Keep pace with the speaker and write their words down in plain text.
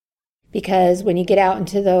Because when you get out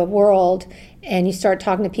into the world and you start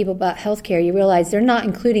talking to people about healthcare, you realize they're not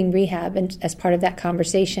including rehab as part of that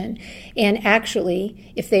conversation. And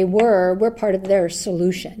actually, if they were, we're part of their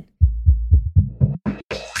solution.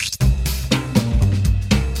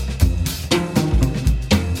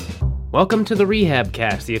 Welcome to the Rehab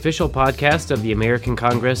Cast, the official podcast of the American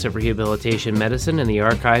Congress of Rehabilitation Medicine and the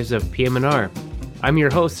archives of PM&R. I'm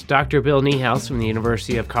your host, Dr. Bill Niehaus from the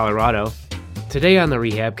University of Colorado. Today on the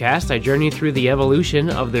Rehab Cast, I journey through the evolution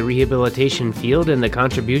of the rehabilitation field and the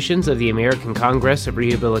contributions of the American Congress of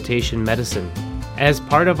Rehabilitation Medicine. As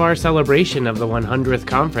part of our celebration of the 100th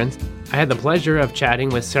conference, I had the pleasure of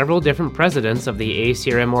chatting with several different presidents of the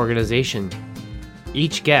ACRM organization.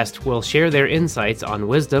 Each guest will share their insights on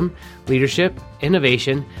wisdom, leadership,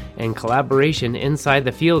 innovation, and collaboration inside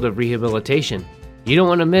the field of rehabilitation. You don't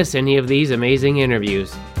want to miss any of these amazing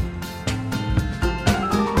interviews.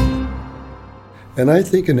 And I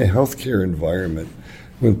think in a healthcare environment,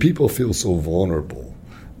 when people feel so vulnerable,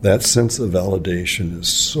 that sense of validation is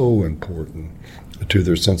so important to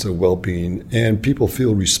their sense of well-being, and people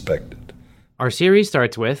feel respected. Our series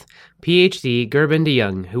starts with PhD Gerben de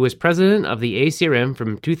Jong, who was president of the ACRM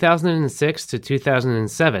from 2006 to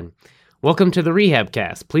 2007. Welcome to the Rehab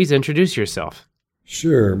Cast. Please introduce yourself.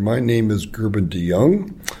 Sure. My name is Gerben de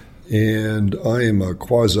Jong, and I am a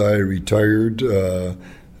quasi-retired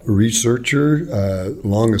researcher,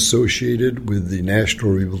 long associated with the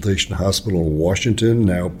National Rehabilitation Hospital in Washington,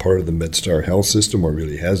 now part of the MedStar Health System, or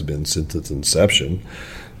really has been since its inception,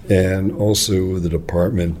 and also the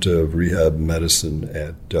Department of Rehab Medicine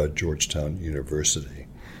at Georgetown University.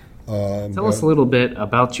 Tell us a little bit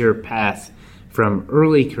about your path from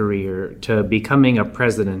early career to becoming a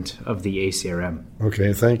president of the ACRM.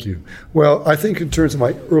 Okay, thank you. Well, I think in terms of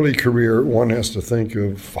my early career, one has to think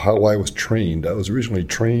of how I was trained. I was originally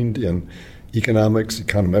trained in economics,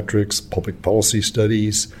 econometrics, public policy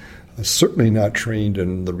studies. I was certainly not trained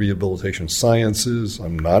in the rehabilitation sciences.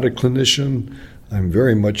 I'm not a clinician. I'm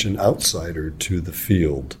very much an outsider to the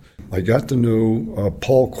field. I got to know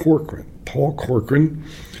Paul Corcoran. Paul Corcoran,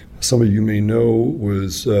 some of you may know,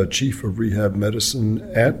 was chief of rehab medicine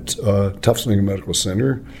at Tufts Medical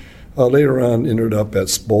Center. Later on, ended up at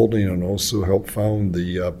Spalding and also helped found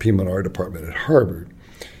the PM&R department at Harvard.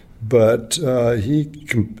 But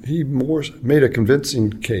he made a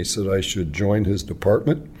convincing case that I should join his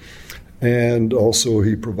department, and also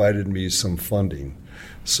he provided me some funding.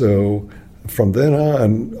 So from then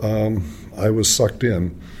on, I was sucked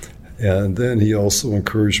in. And then he also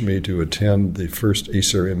encouraged me to attend the first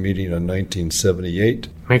ACRM meeting in 1978.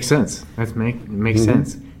 Makes sense. That makes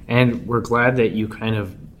sense. And we're glad that you kind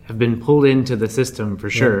of have been pulled into the system for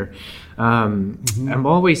sure. I'm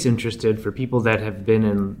always interested for people that have been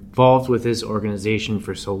involved with this organization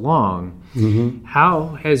for so long.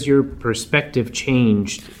 How has your perspective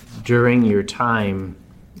changed during your time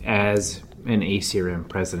as an ACRM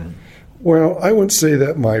president? Well, I wouldn't say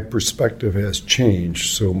that my perspective has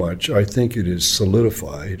changed so much. I think it is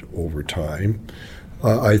solidified over time.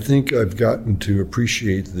 I think I've gotten to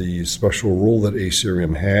appreciate the special role that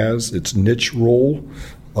ACRM has, its niche role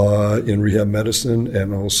in rehab medicine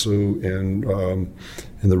and also in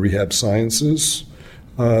the rehab sciences.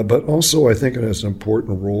 But also I think it has an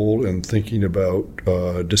important role in thinking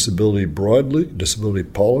about disability broadly, disability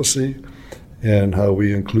policy, and how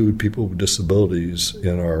we include people with disabilities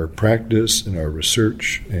in our practice, in our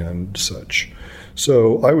research, and such.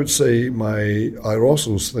 So I would say I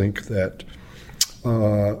also think that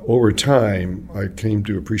over time I came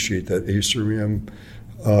to appreciate that ACRM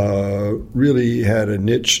really had a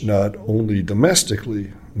niche not only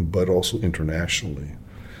domestically but also internationally,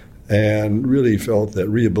 and really felt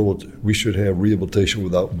that we should have rehabilitation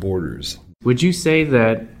without borders. Would you say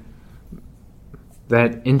that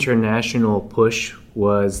international push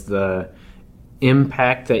was the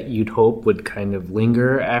impact that you'd hope would kind of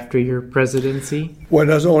linger after your presidency? Well, it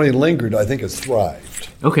has only lingered. I think it's thrived.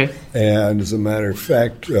 Okay. And as a matter of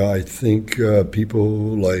fact, I think people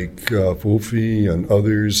like Fofi and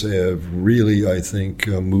others have really, I think,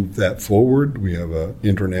 moved that forward. We have an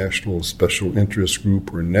international special interest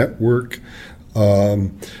group or network.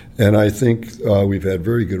 And I think we've had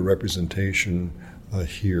very good representation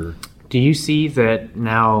here. Do you see that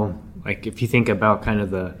now, like if you think about kind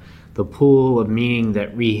of the pool of meaning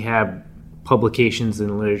that rehab publications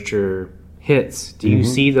and literature hits, do you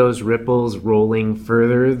see those ripples rolling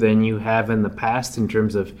further than you have in the past in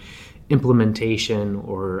terms of implementation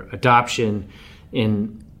or adoption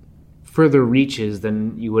in further reaches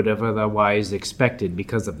than you would have otherwise expected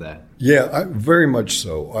because of that? Yeah, very much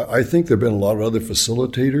so. I think there have been a lot of other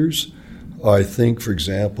facilitators I think, for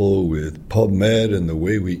example, with PubMed and the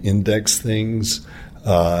way we index things,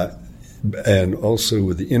 and also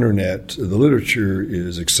with the internet, the literature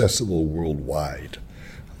is accessible worldwide.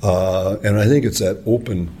 And I think it's that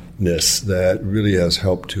openness that really has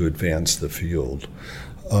helped to advance the field.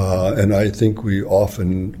 And I think we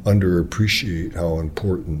often underappreciate how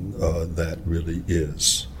important that really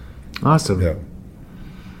is. Awesome.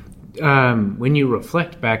 Yeah. When you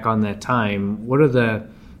reflect back on that time, what are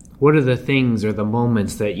the things or the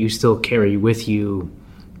moments that you still carry with you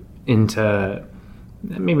into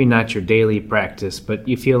maybe not your daily practice, but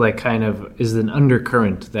you feel like kind of is an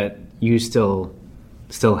undercurrent that you still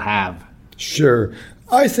have? Sure.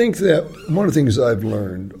 I think that one of the things I've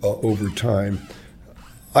learned over time,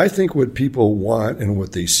 I think what people want and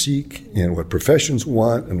what they seek and what professions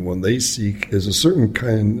want and what they seek is a certain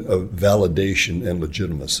kind of validation and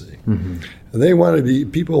legitimacy. Mm-hmm.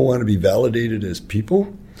 And people want to be validated as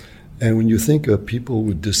people. And when you think of people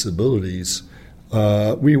with disabilities,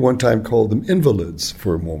 we one time called them invalids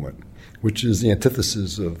for a moment, which is the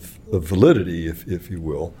antithesis of validity, if you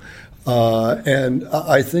will. And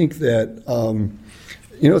I think that,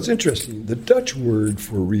 it's interesting. The Dutch word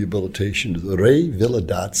for rehabilitation is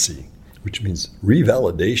revalidatie, which means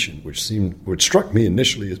revalidation, which struck me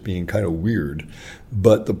initially as being kind of weird.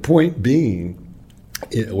 But the point being,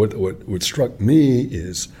 what struck me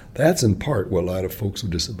is that's in part what a lot of folks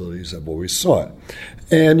with disabilities have always sought.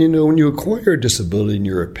 And, when you acquire a disability and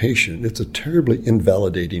you're a patient, it's a terribly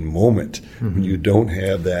invalidating moment when you don't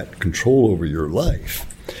have that control over your life.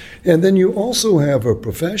 And then you also have a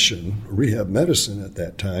profession, rehab medicine at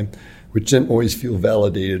that time, which didn't always feel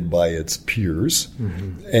validated by its peers.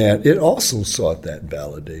 Mm-hmm. And it also sought that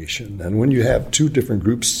validation. And when you have two different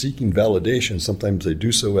groups seeking validation, sometimes they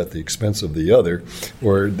do so at the expense of the other,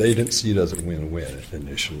 or they didn't see it as a win-win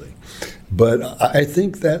initially. But I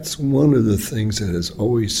think that's one of the things that has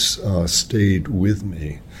always stayed with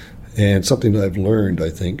me, and something that I've learned,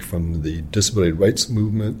 I think, from the disability rights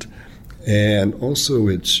movement. And also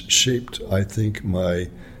it's shaped, I think, my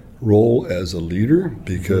role as a leader,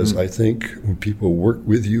 because I think when people work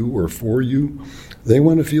with you or for you, they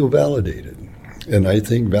want to feel validated. And I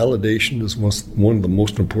think validation is one of the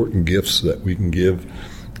most important gifts that we can give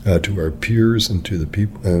to our peers and to the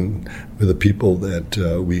people and with the people that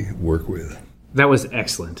we work with. That was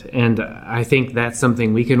excellent. And I think that's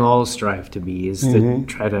something we can all strive to be, is to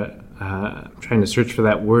trying to search for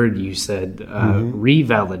that word you said,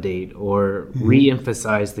 revalidate or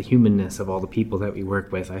reemphasize the humanness of all the people that we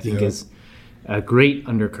work with, I think is a great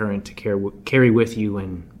undercurrent to carry with you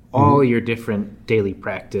in all your different daily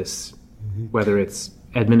practice, whether it's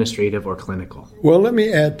administrative or clinical. Well, let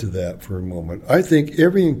me add to that for a moment. I think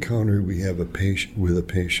every encounter we have with a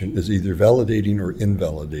patient is either validating or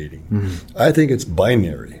invalidating. I think it's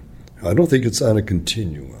binary. I don't think it's on a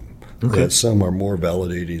continuum. Okay. That some are more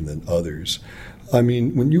validating than others. I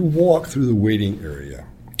mean, when you walk through the waiting area,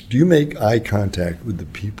 do you make eye contact with the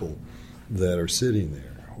people that are sitting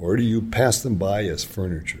there? Or do you pass them by as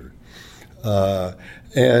furniture?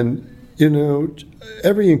 And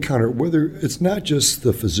every encounter, whether it's not just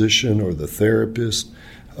the physician or the therapist,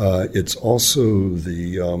 it's also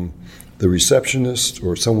the receptionist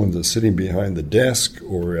or someone that's sitting behind the desk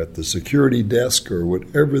or at the security desk or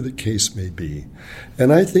whatever the case may be.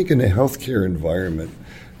 And I think in a healthcare environment,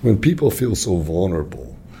 when people feel so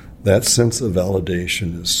vulnerable, that sense of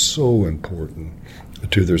validation is so important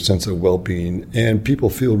to their sense of well-being, and people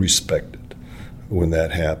feel respected when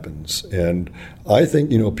that happens. And I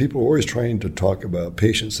think, people are always trying to talk about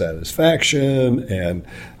patient satisfaction and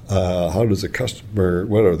how does the customer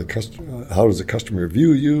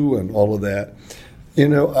view you and all of that.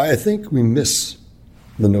 I think we miss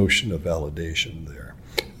the notion of validation there.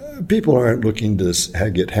 People aren't looking to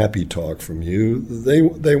get happy talk from you.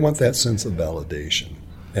 They want that sense of validation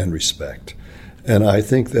and respect. And I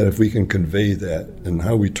think that if we can convey that, and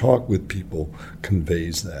how we talk with people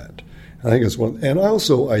conveys that. I think it's one. And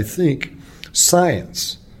also, I think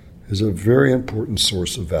science is a very important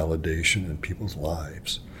source of validation in people's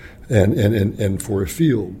lives. And for a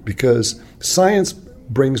field, because science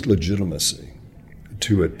brings legitimacy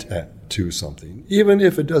to something, even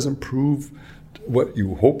if it doesn't prove what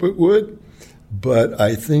you hope it would. But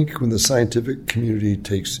I think when the scientific community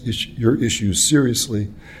takes your issues seriously,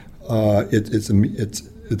 it's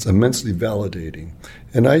immensely validating.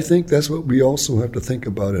 And I think that's what we also have to think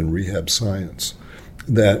about in rehab science,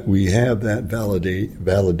 that we have that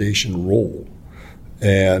validation role.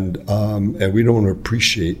 And we don't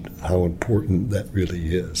appreciate how important that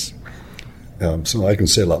really is. So I can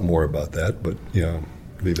say a lot more about that, but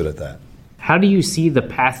leave it at that. How do you see the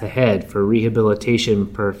path ahead for rehabilitation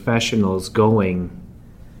professionals going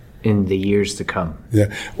in the years to come?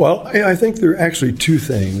 Yeah, well, I think there are actually two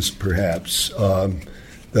things, perhaps, that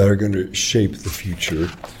are going to shape the future.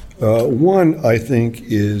 One, I think,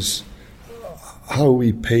 is how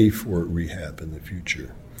we pay for rehab in the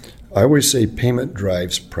future. I always say payment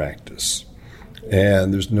drives practice,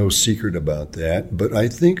 and there's no secret about that. But I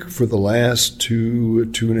think for the last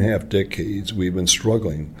two and a half decades, we've been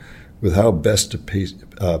struggling with how best to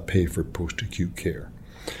pay for post-acute care.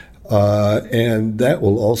 And that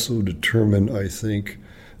will also determine, I think,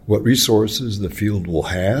 what resources the field will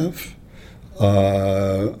have,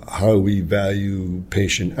 how we value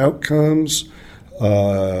patient outcomes.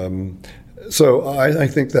 So I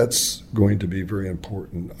think that's going to be very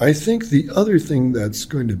important. I think the other thing that's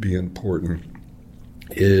going to be important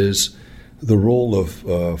is the role of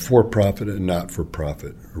for-profit and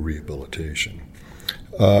not-for-profit rehabilitation.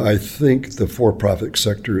 I think the for-profit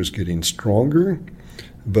sector is getting stronger,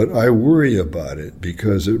 but I worry about it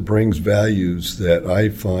because it brings values that I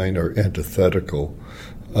find are antithetical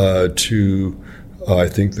to, I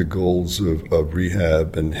think, the goals of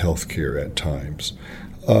rehab and healthcare at times.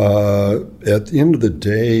 At the end of the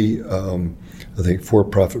day, I think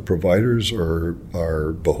for-profit providers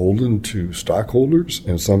are beholden to stockholders,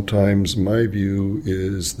 and sometimes my view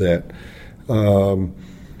is that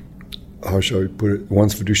how shall we put it,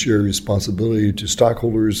 one's fiduciary responsibility to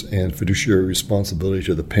stockholders and fiduciary responsibility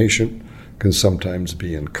to the patient can sometimes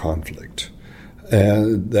be in conflict.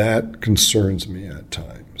 And that concerns me at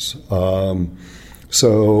times.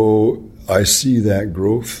 So I see that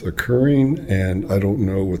growth occurring, and I don't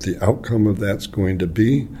know what the outcome of that's going to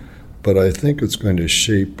be, but I think it's going to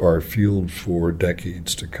shape our field for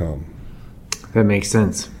decades to come. That makes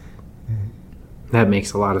sense. That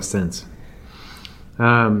makes a lot of sense.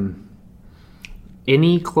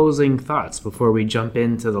 Any closing thoughts before we jump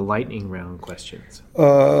into the lightning round questions?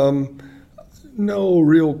 No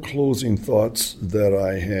real closing thoughts that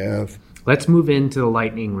I have. Let's move into the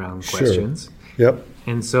lightning round questions. Sure. Yep.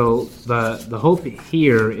 And so the hope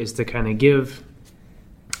here is to kind of give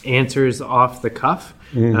answers off the cuff,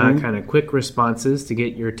 kind of quick responses to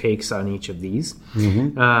get your takes on each of these.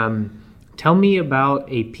 Tell me about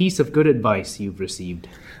a piece of good advice you've received.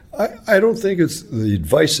 I don't think it's the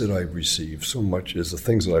advice that I've received so much as the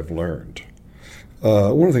things that I've learned.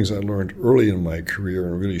 One of the things I learned early in my career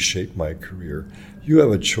and really shaped my career, you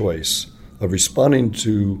have a choice of responding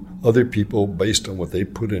to other people based on what they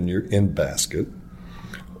put in your in basket,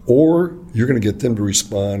 or you're going to get them to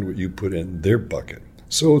respond what you put in their bucket.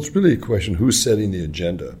 So it's really a question, who's setting the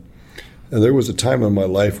agenda? And there was a time in my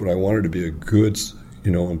life when I wanted to be a good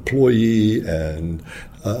employee and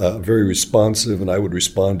very responsive, and I would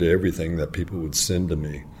respond to everything that people would send to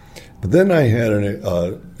me. But then I had an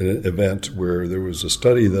event where there was a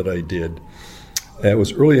study that I did. And it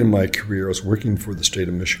was early in my career. I was working for the state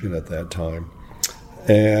of Michigan at that time.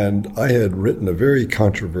 And I had written a very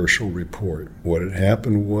controversial report. What had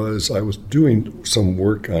happened was I was doing some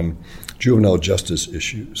work on juvenile justice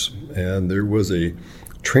issues. And there was a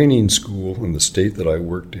training school in the state that I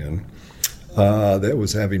worked in that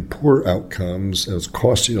was having poor outcomes. It was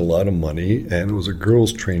costing a lot of money, and it was a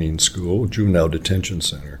girls' training school, juvenile detention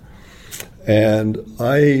center. And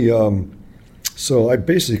so I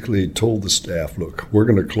basically told the staff, look, we're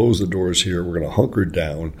going to close the doors here, we're going to hunker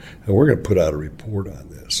down, and we're going to put out a report on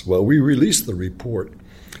this. Well, we released the report.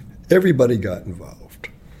 Everybody got involved.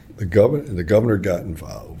 The governor got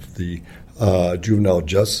involved. The juvenile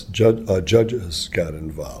judges got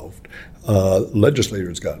involved.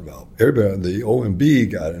 Legislators got involved. Everybody, the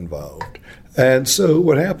OMB got involved. And so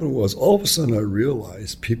what happened was all of a sudden I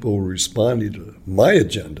realized people were responding to my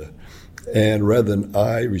agenda and rather than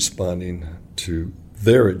I responding to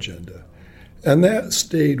their agenda. And that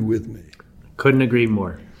stayed with me. Couldn't agree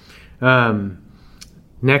more.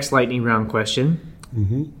 Next lightning round question.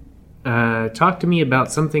 Talk to me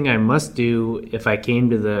about something I must do if I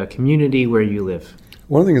came to the community where you live.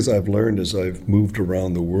 One of the things I've learned as I've moved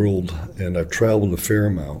around the world and I've traveled a fair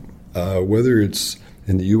amount, whether it's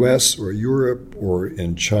in the U.S. or Europe or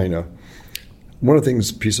in China, one of the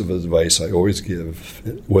things, piece of advice I always give,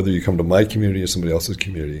 whether you come to my community or somebody else's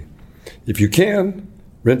community, if you can,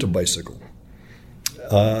 rent a bicycle.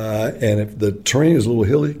 And if the terrain is a little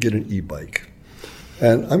hilly, get an e-bike.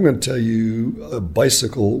 And I'm going to tell you, a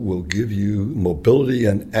bicycle will give you mobility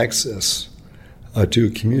and access to a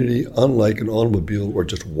community unlike an automobile or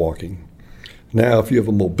just walking. Now, if you have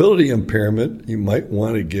a mobility impairment, you might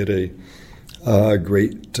want to get a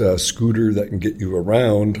great scooter that can get you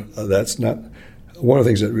around. That's not one of the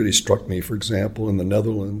things that really struck me, for example, in the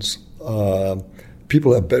Netherlands.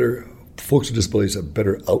 People have better folks with disabilities have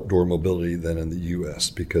better outdoor mobility than in the U.S.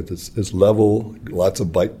 because it's level, lots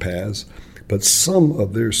of bike paths, but some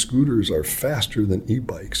of their scooters are faster than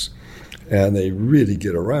e-bikes, and they really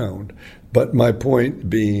get around. But my point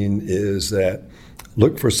being is that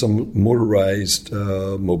look for some motorized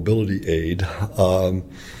mobility aid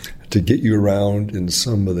to get you around in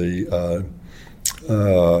some of the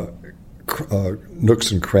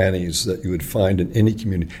nooks and crannies that you would find in any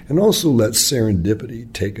community, and also let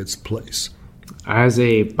serendipity take its place. As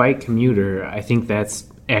a bike commuter, I think that's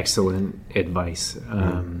excellent advice.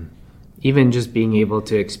 Even just being able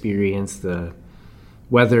to experience the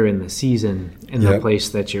weather and the season in the place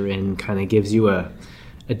that you're in kind of gives you a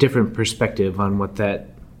different perspective on what that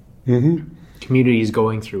community is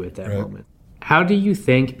going through at that moment. How do you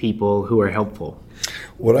thank people who are helpful?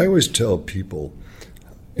 What I always tell people,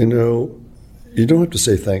 you don't have to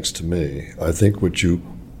say thanks to me. I think what you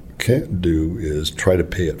can't do is try to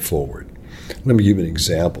pay it forward. Let me give you an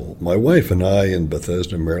example. My wife and I in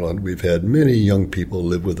Bethesda, Maryland, we've had many young people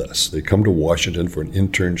live with us. They come to Washington for an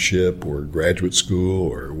internship or graduate school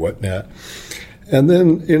or whatnot. And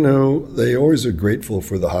then, they always are grateful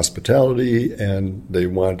for the hospitality, and they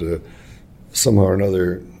want to somehow or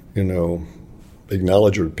another,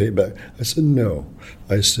 acknowledge or pay back. I said, no.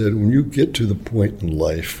 I said, when you get to the point in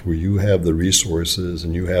life where you have the resources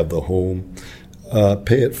and you have the home,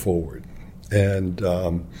 pay it forward. And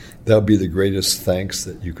that'll be the greatest thanks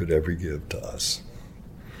that you could ever give to us.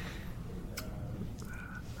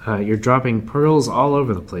 You're dropping pearls all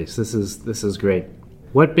over the place. This is great.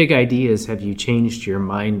 What big ideas have you changed your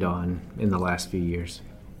mind on in the last few years?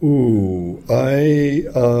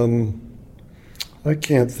 I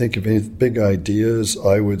can't think of any big ideas.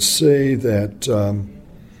 I would say that,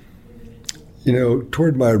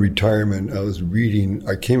 toward my retirement,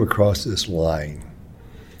 I came across this line.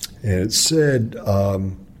 And it said,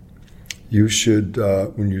 you should,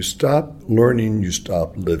 when you stop learning, you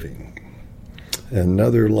stop living.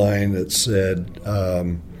 Another line that said,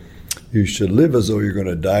 you should live as though you're going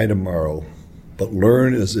to die tomorrow, but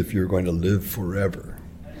learn as if you're going to live forever.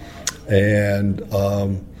 And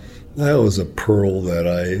that was a pearl that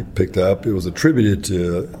I picked up. It was attributed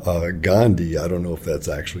to Gandhi. I don't know if that's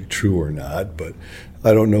actually true or not, but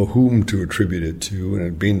I don't know whom to attribute it to.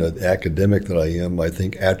 And being the academic that I am, I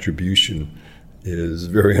think attribution is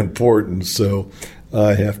very important. So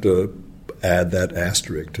I have to add that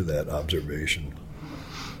asterisk to that observation.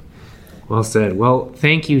 Well said. Well,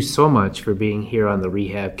 thank you so much for being here on the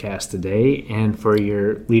Rehab Cast today and for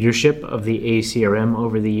your leadership of the ACRM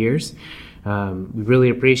over the years. We really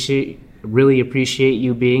appreciate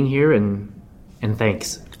you being here, and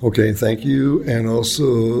thanks. Okay, thank you. And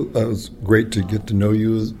also, it was great to get to know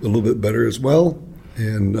you a little bit better as well,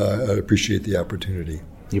 and I appreciate the opportunity.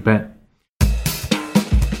 You bet.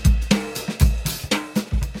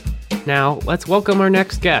 Now, let's welcome our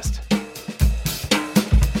next guest.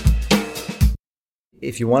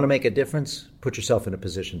 If you want to make a difference, put yourself in a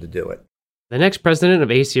position to do it. The next president of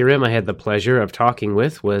ACRM I had the pleasure of talking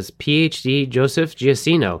with was PhD Joseph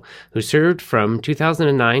Giacino, who served from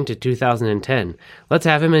 2009 to 2010. Let's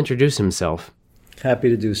have him introduce himself. Happy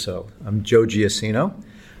to do so. I'm Joe Giacino.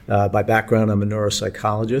 By background, I'm a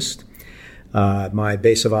neuropsychologist. My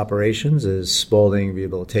base of operations is Spaulding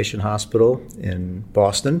Rehabilitation Hospital in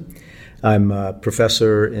Boston. I'm a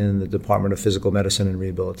professor in the Department of Physical Medicine and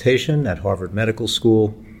Rehabilitation at Harvard Medical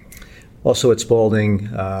School. Also at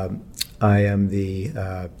Spaulding, I am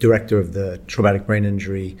the director of the Traumatic Brain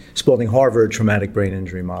Injury, Spaulding Harvard Traumatic Brain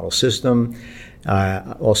Injury Model System. I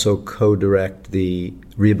also co-direct the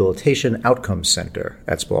Rehabilitation Outcomes Center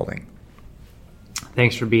at Spaulding.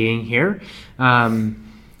 Thanks for being here. Tell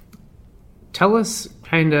us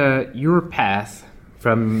kind of your path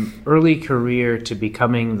from early career to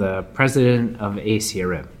becoming the president of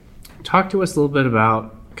ACRM. Talk to us a little bit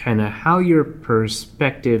about kind of how your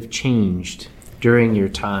perspective changed during your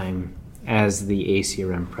time as the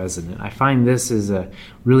ACRM president. I find this is a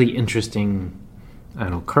really interesting,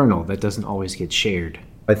 kernel that doesn't always get shared.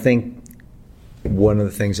 I think one of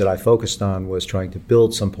the things that I focused on was trying to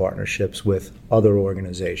build some partnerships with other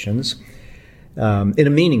organizations in a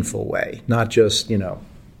meaningful way, not just,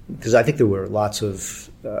 because I think there were lots of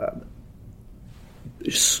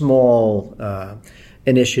small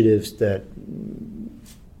initiatives that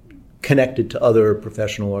connected to other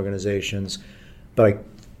professional organizations, but I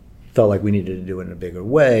felt like we needed to do it in a bigger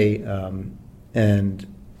way. And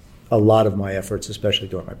a lot of my efforts, especially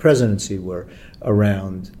during my presidency, were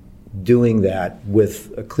around doing that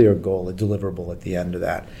with a clear goal, a deliverable at the end of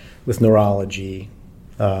that, with neurology,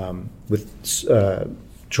 with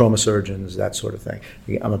trauma surgeons, that sort of thing.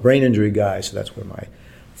 I'm a brain injury guy, so that's where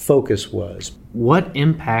focus was. What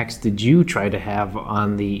impacts did you try to have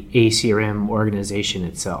on the ACRM organization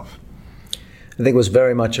itself? I think it was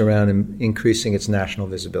very much around increasing its national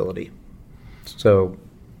visibility. So,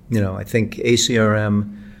 I think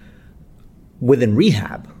ACRM within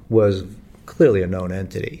rehab was clearly a known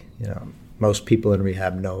entity. Most people in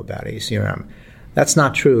rehab know about ACRM. That's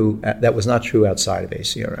not true. That was not true outside of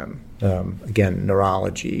ACRM. Again,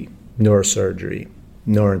 neurology, neurosurgery,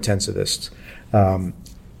 neurointensivists.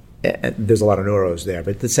 There's a lot of neuros there,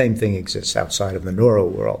 but the same thing exists outside of the neuro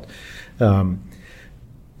world. And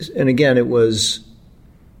again, it was,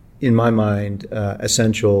 in my mind,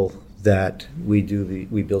 essential that we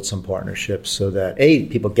build some partnerships so that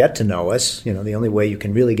people get to know us. The only way you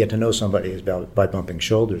can really get to know somebody is by bumping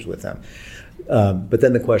shoulders with them. But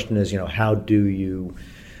then the question is, how do you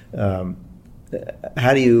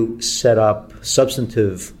set up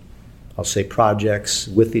substantive, I'll say, projects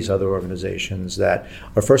with these other organizations that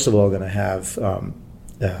are, first of all, going to have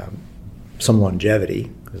some longevity,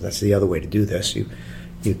 because that's the other way to do this. You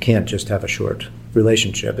can't just have a short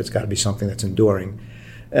relationship. It's got to be something that's enduring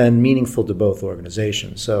and meaningful to both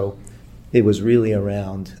organizations. So it was really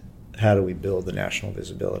around how do we build the national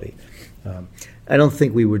visibility. I don't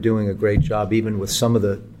think we were doing a great job even with some of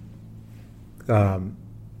the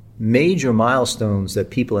major milestones that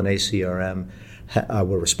people in ACRM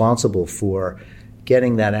were responsible for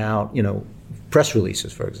getting that out, press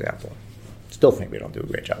releases, for example. Still think we don't do a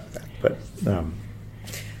great job of that, but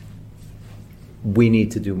we need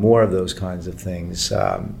to do more of those kinds of things.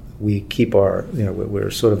 We keep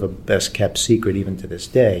we're sort of a best kept secret even to this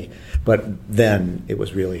day, but then it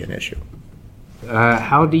was really an issue.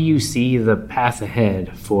 How do you see the path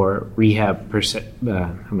ahead for rehab? I'm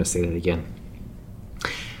going to say that again.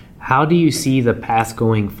 How do you see the path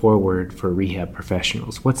going forward for rehab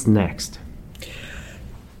professionals? What's next?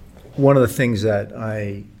 One of the things that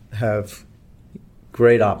I have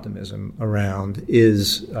great optimism around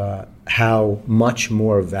is how much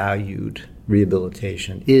more valued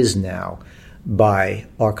rehabilitation is now by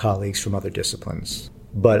our colleagues from other disciplines.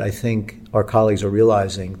 But I think our colleagues are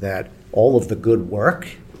realizing that all of the good work,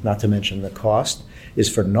 not to mention the cost,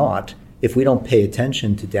 is for naught if we don't pay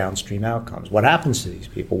attention to downstream outcomes. What happens to these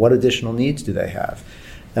people? What additional needs do they have?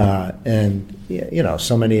 And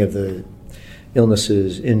so many of the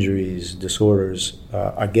illnesses, injuries, disorders,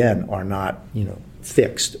 again, are not,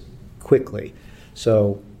 fixed quickly.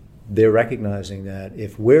 So they're recognizing that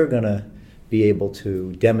if we're going to be able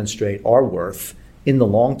to demonstrate our worth in the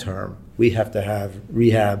long term, we have to have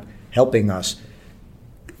rehab helping us.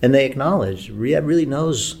 And they acknowledge rehab really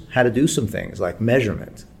knows how to do some things like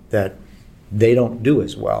measurement that they don't do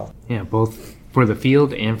as well. Yeah, both for the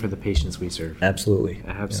field and for the patients we serve. Absolutely.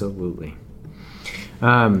 Absolutely.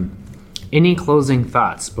 Yeah. Any closing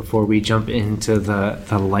thoughts before we jump into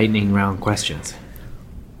the lightning round questions?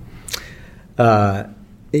 The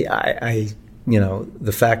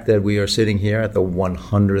fact that we are sitting here at the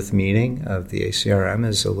 100th meeting of the ACRM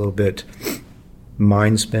is a little bit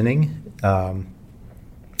mind-spinning. I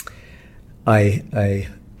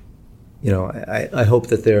hope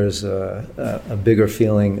that there's a bigger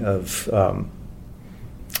feeling of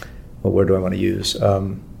what word do I want to use?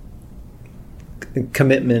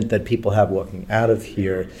 Commitment that people have walking out of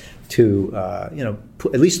here to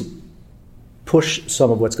at least push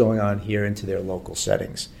some of what's going on here into their local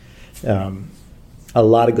settings. A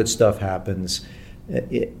lot of good stuff happens.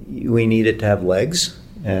 We need it to have legs,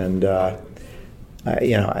 and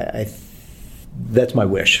that's my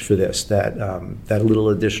wish for this. That little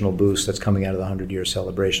additional boost that's coming out of the 100-year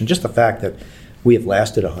celebration. Just the fact that we have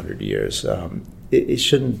lasted 100 years, it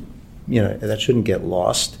shouldn't, that shouldn't get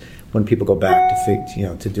lost when people go back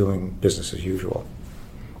to doing business as usual.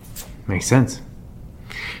 Makes sense.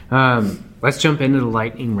 Let's jump into the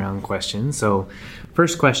lightning round questions. So,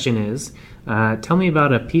 first question is, tell me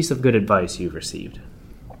about a piece of good advice you've received.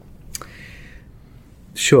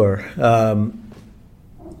 Sure.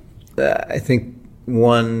 I think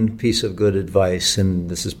one piece of good advice, and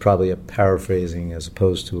this is probably a paraphrasing as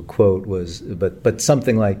opposed to a quote, but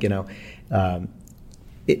something like,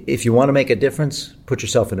 if you want to make a difference, put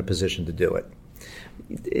yourself in a position to do it.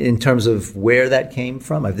 In terms of where that came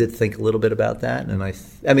from, I did think a little bit about that, and I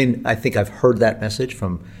think I've heard that message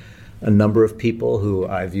from a number of people who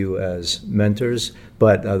I view as mentors,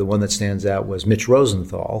 but the one that stands out was Mitch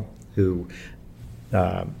Rosenthal, who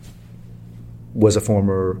was a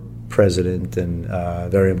former president and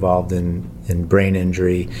very involved in brain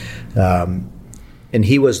injury, and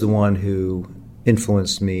he was the one who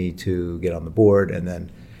influenced me to get on the board and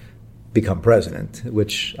then become president,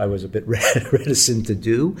 which I was a bit reticent to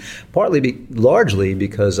do, largely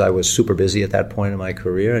because I was super busy at that point in my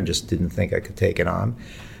career and just didn't think I could take it on.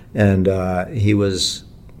 And he was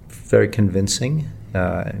very convincing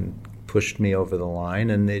and pushed me over the line.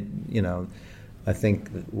 And I think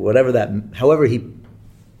however he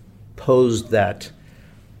posed that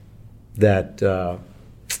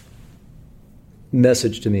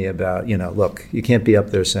message to me about, look, you can't be up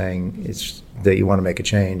there saying it's that you want to make a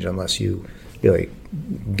change unless you really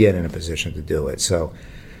get in a position to do it. So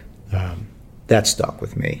that stuck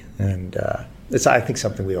with me, and it's, I think,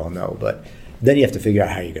 something we all know. But then you have to figure out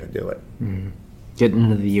how you're going to do it. Mm-hmm. Get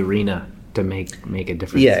into the arena to make a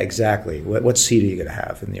difference. Yeah, exactly. What seat are you going to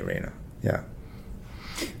have in the arena? Yeah.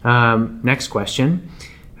 Next question: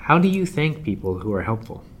 how do you thank people who are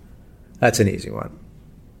helpful? That's an easy one.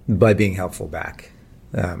 By being helpful back.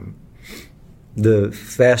 The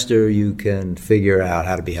faster you can figure out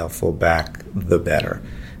how to be helpful back, the better.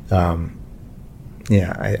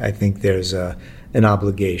 I think there's an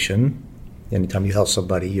obligation. Anytime you help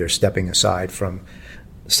somebody, you're stepping aside from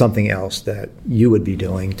something else that you would be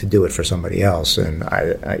doing to do it for somebody else, and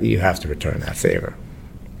you have to return that favor.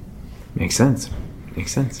 Makes sense.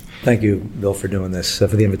 Thank you, Bill, for doing this, for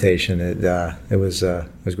the invitation. It was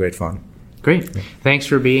great fun. Great. Thanks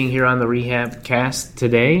for being here on the Rehab Cast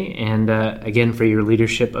today, and again for your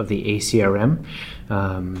leadership of the ACRM.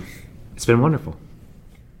 It's been wonderful.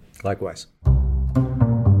 Likewise.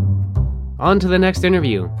 On to the next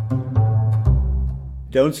interview.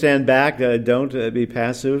 Don't stand back. Don't be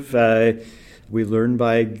passive. We learn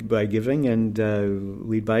by giving and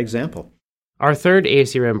lead by example. Our third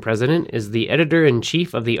ACRM president is the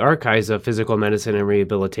editor-in-chief of the Archives of Physical Medicine and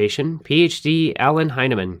Rehabilitation, PhD Alan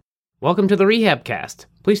Heineman. Welcome to the Rehab Cast.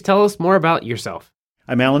 Please tell us more about yourself.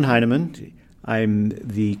 I'm Alan Heineman. I'm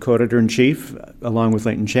the co-editor-in-chief, along with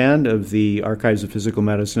Leighton Chand, of the Archives of Physical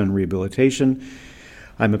Medicine and Rehabilitation.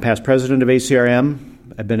 I'm a past president of ACRM.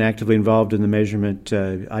 I've been actively involved in the measurement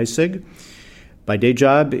ISIG. My day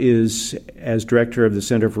job is as director of the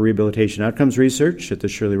Center for Rehabilitation Outcomes Research at the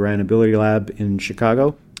Shirley Ryan Ability Lab in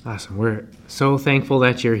Chicago. Awesome. We're so thankful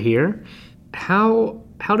that you're here. How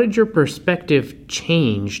did your perspective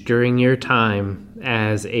change during your time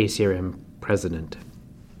as ACRM president?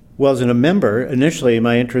 Well, as a member, initially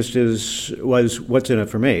my interest was what's in it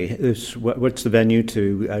for me? What's the venue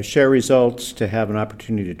to share results, to have an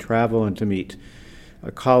opportunity to travel and to meet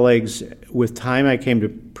colleagues. With time, I came to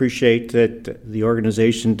appreciate that the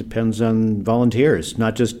organization depends on volunteers,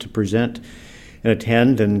 not just to present and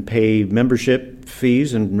attend and pay membership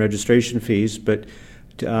fees and registration fees, but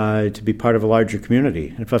to be part of a larger community.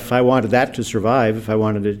 And if I wanted that to survive, if I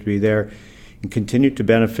wanted it to be there and continue to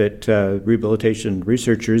benefit rehabilitation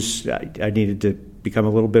researchers, I needed to become a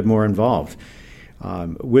little bit more involved.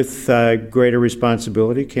 With greater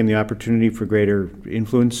responsibility came the opportunity for greater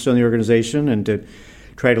influence on the organization and to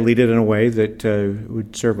try to lead it in a way that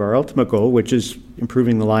would serve our ultimate goal, which is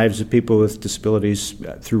improving the lives of people with disabilities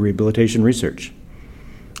through rehabilitation research.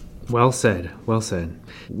 Well said, well said.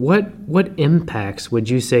 What impacts would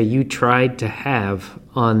you say you tried to have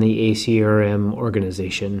on the ACRM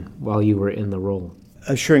organization while you were in the role?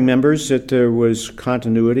 Assuring members that there was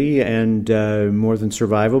continuity and more than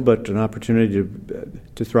survival, but an opportunity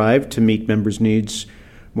to thrive, to meet members' needs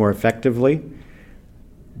more effectively.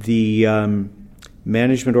 The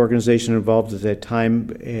management organization involved at that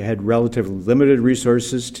time had relatively limited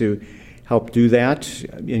resources to help do that,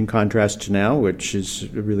 in contrast to now, which is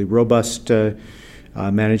a really robust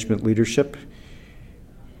management leadership.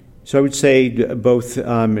 So I would say both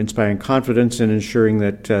inspiring confidence and ensuring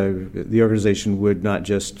that the organization would not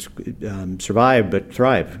just survive, but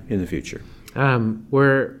thrive in the future.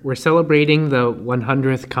 We're celebrating the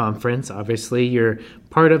 100th conference. Obviously, you're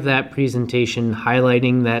part of that presentation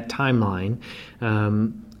highlighting that timeline.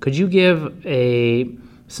 Could you give a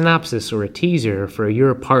synopsis or a teaser for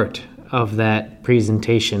your part of that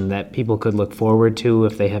presentation that people could look forward to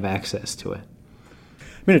if they have access to it?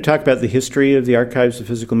 I'm going to talk about the history of the Archives of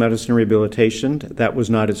Physical Medicine and Rehabilitation. That was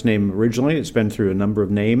not its name originally. It's been through a number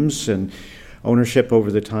of names and ownership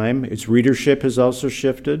over the time. Its readership has also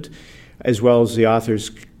shifted, as well as the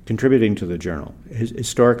authors contributing to the journal.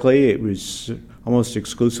 Historically, it was almost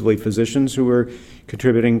exclusively physicians who were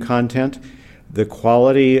contributing content. The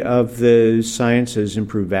quality of the science has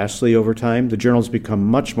improved vastly over time. The journal's become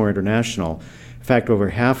much more international. In fact, over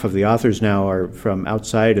half of the authors now are from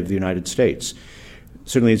outside of the United States.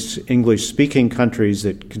 Certainly it's English-speaking countries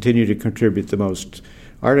that continue to contribute the most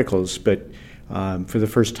articles, but for the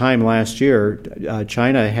first time last year,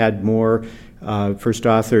 China had more first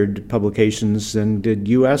authored publications than did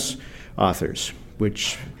U.S. authors,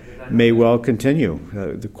 which may well continue.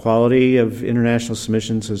 The quality of international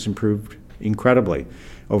submissions has improved incredibly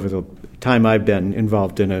over the time I've been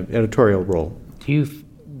involved in an editorial role.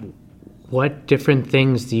 What different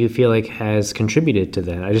things do you feel like has contributed to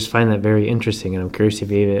that? I just find that very interesting, and I'm curious if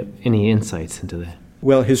you have any insights into that.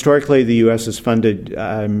 Well, historically, the U.S. has funded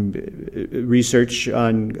research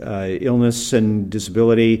on illness and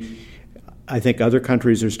disability. I think other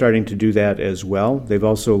countries are starting to do that as well. They've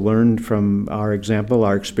also learned from our example,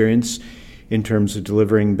 our experience, in terms of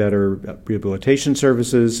delivering better rehabilitation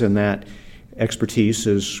services, and that expertise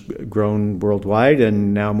has grown worldwide,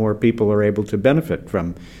 and now more people are able to benefit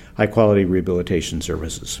from high-quality rehabilitation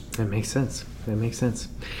services. That makes sense.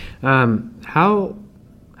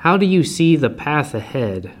 How do you see the path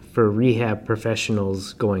ahead for rehab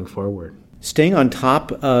professionals going forward? Staying on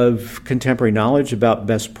top of contemporary knowledge about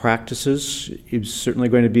best practices is certainly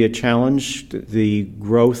going to be a challenge. The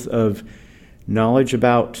growth of knowledge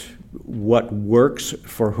about what works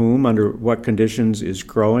for whom, under what conditions, is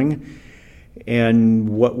growing. And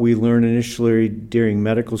what we learn initially during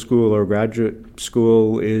medical school or graduate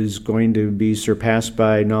school is going to be surpassed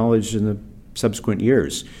by knowledge in the subsequent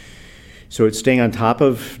years. So it's staying on top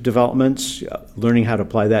of developments, learning how to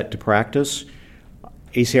apply that to practice.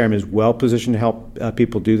 ACRM is well positioned to help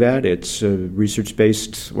people do that. It's a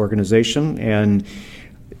research-based organization, and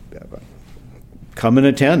come and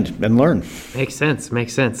attend and learn. Makes sense.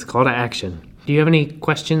 Call to action. Do you have any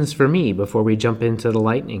questions for me before we jump into the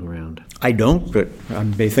lightning round? I don't, but I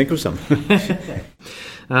may think of some.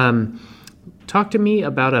 Talk to me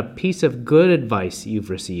about a piece of good advice you've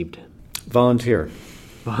received. Volunteer.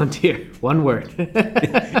 One word.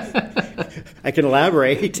 I can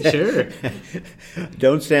elaborate. Sure.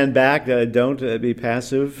 Don't stand back. Don't be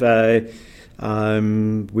passive. We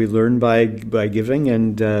learn by giving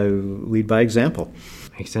and lead by example.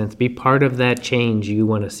 Makes sense. Be part of that change you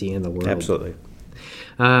want to see in the world. Absolutely.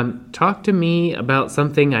 Talk to me about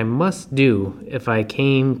something I must do if I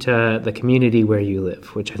came to the community where you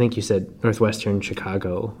live, which I think you said northwestern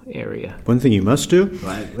Chicago area. One thing you must do?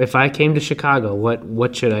 If I came to Chicago,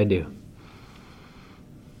 what should I do?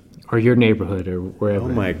 Or your neighborhood or wherever. Oh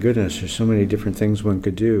my goodness, there's so many different things one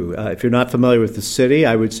could do. If you're not familiar with the city,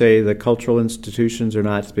 I would say the cultural institutions are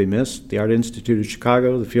not to be missed. The Art Institute of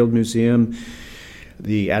Chicago, the Field Museum,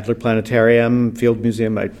 the Adler Planetarium, Field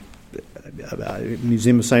Museum,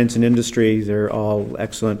 Museum of Science and Industry, they're all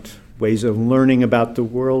excellent ways of learning about the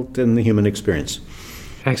world and the human experience.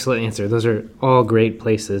 Excellent answer. Those are all great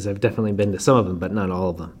places. I've definitely been to some of them, but not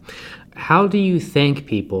all of them. How do you thank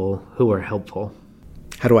people who are helpful?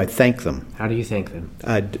 How do I thank them? How do you thank them?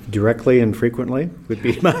 Directly and frequently would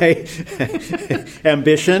be my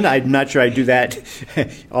ambition. I'm not sure I do that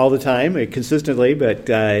all the time, consistently, but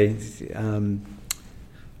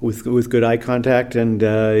with good eye contact and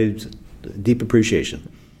deep appreciation.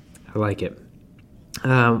 I like it.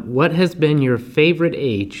 What has been your favorite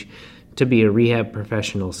age to be a rehab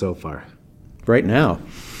professional so far? Right now.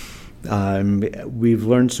 We've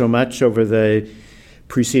learned so much over the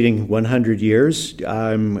preceding 100 years.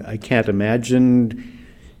 I can't imagine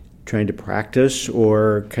trying to practice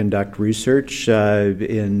or conduct research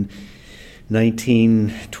in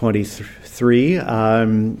 1923.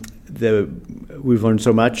 We've learned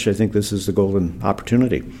so much. I think this is the golden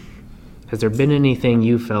opportunity. Has there been anything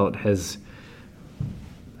you felt has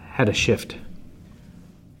had a shift?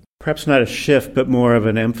 Perhaps not a shift, but more of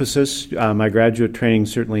an emphasis. My graduate training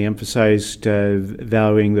certainly emphasized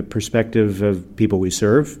valuing the perspective of people we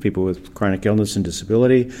serve, people with chronic illness and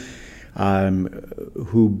disability,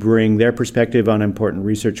 who bring their perspective on important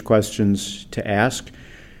research questions to ask.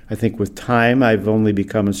 I think with time, I've only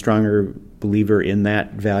become a stronger believer in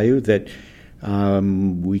that value, that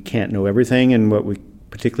we can't know everything, and what we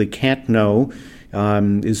particularly can't know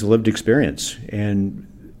is lived experience, and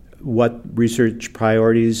what research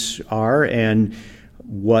priorities are and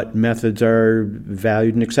what methods are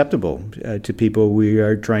valued and acceptable to people we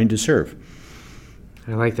are trying to serve.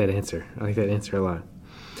 I like that answer. A lot.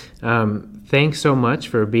 Thanks so much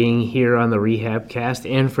for being here on the RehabCast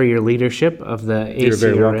and for your leadership of the ACRM. You're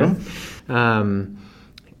very welcome.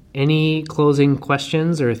 Any closing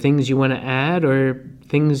questions or things you want to add or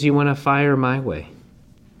things you want to fire my way?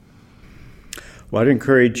 Well, I'd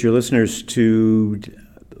encourage your listeners to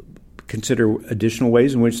consider additional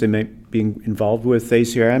ways in which they may be involved with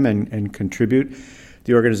ACRM and contribute.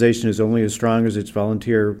 The organization is only as strong as its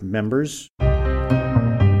volunteer members.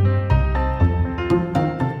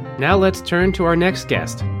 Now let's turn to our next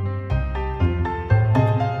guest.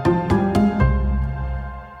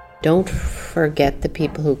 Don't forget the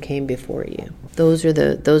people who came before you. Those are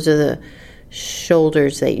the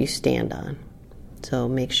shoulders that you stand on. So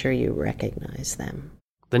make sure you recognize them.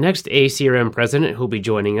 The next ACRM president who'll be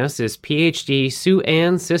joining us is PhD Sue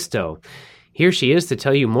Ann Sisto. Here she is to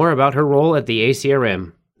tell you more about her role at the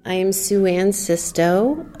ACRM. I am Sue Ann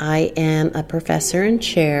Sisto. I am a professor and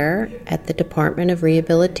chair at the Department of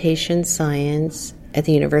Rehabilitation Science at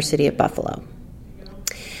the University of Buffalo.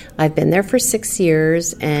 I've been there for 6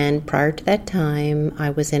 years, and prior to that time, I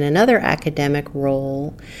was in another academic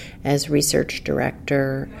role as research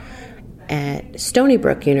director at Stony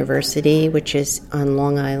Brook University, which is on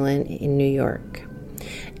Long Island in New York.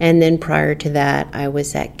 And then prior to that, I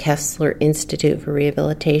was at Kessler Institute for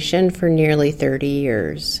Rehabilitation for nearly 30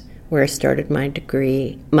 years, where I started my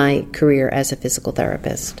career as a physical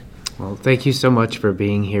therapist. Well, thank you so much for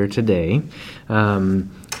being here today. We're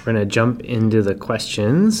going to jump into the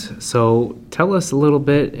questions. So tell us a little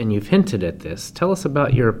bit, and you've hinted at this, tell us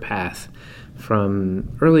about your path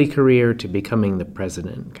from early career to becoming the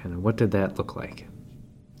president. Kind of what did that look like?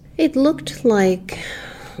 It looked like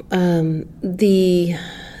the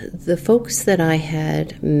folks that I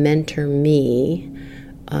had mentor me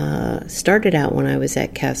started out when I was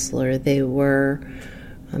at Kessler. They were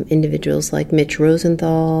individuals like Mitch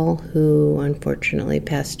Rosenthal, who unfortunately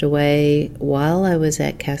passed away while I was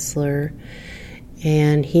at Kessler,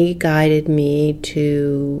 and he guided me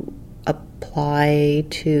to apply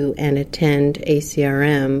to and attend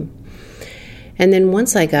ACRM. And then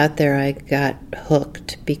once I got there, I got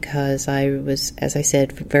hooked because I was, as I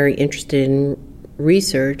said, very interested in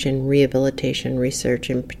research and rehabilitation research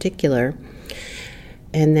in particular.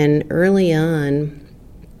 And then early on,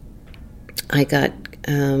 I got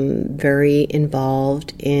very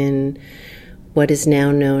involved in what is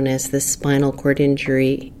now known as the Spinal Cord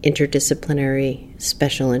Injury Interdisciplinary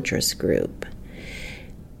Special Interest Group.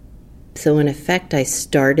 So in effect, I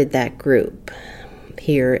started that group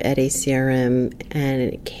here at ACRM, and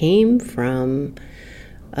it came from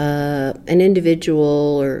an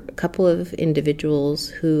individual or a couple of individuals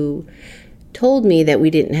who told me that we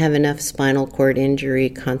didn't have enough spinal cord injury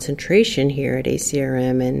concentration here at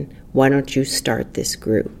ACRM, and why don't you start this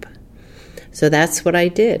group? So that's what I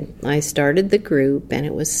did. I started the group, and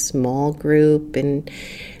it was a small group, and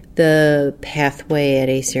the pathway at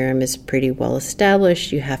ACRM is pretty well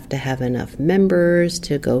established. You have to have enough members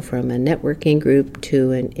to go from a networking group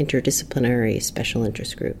to an interdisciplinary special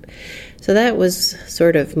interest group. So that was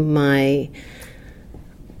sort of my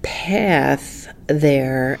path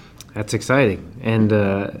there. That's exciting, and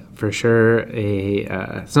for sure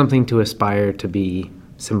something to aspire to be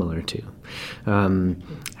similar to.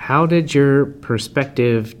 How did your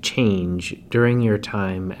perspective change during your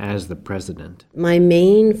time as the president? My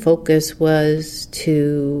main focus was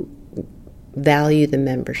to value the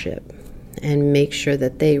membership and make sure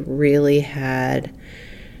that they really had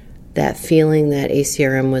that feeling that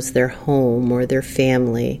ACRM was their home or their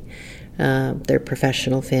family, their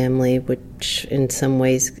professional family, which in some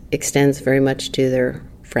ways extends very much to their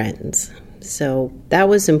friends. So that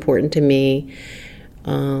was important to me.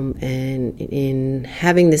 And in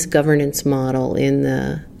having this governance model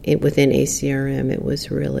within ACRM, it was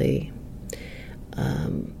really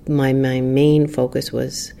my main focus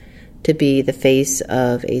was to be the face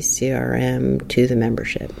of ACRM to the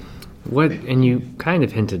membership. And you kind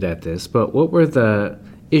of hinted at this, but what were the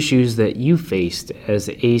issues that you faced as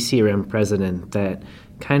ACRM president that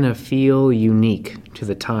kind of feel unique to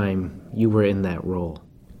the time you were in that role?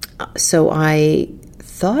 So I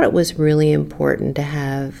thought it was really important to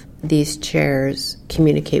have these chairs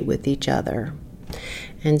communicate with each other.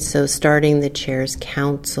 And so starting the Chairs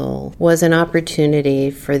Council was an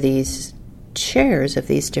opportunity for these chairs of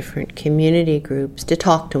these different community groups to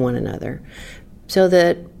talk to one another so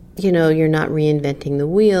that, you're not reinventing the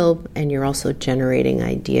wheel, and you're also generating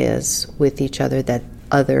ideas with each other that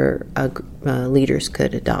other leaders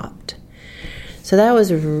could adopt. So that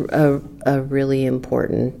was a really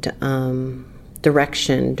important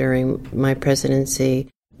direction during my presidency.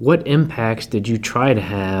 What impacts did you try to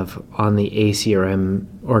have on the ACRM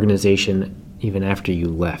organization even after you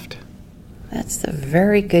left? That's a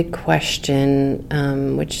very good question,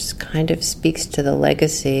 which kind of speaks to the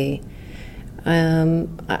legacy.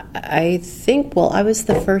 I think, I was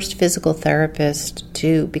the first physical therapist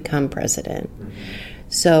to become president.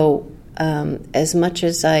 So as much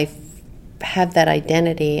as I have that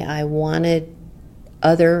identity, I wanted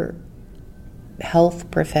other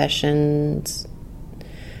health professions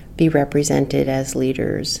be represented as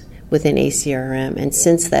leaders within ACRM. And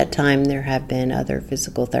since that time, there have been other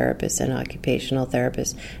physical therapists and occupational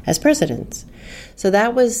therapists as presidents. So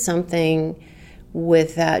that was something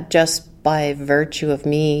without, just by virtue of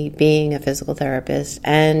me being a physical therapist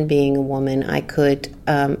and being a woman, I could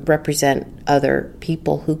represent other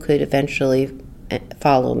people who could eventually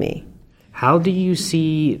follow me. How do you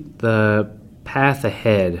see the path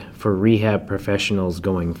ahead for rehab professionals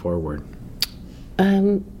going forward?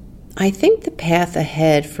 I think the path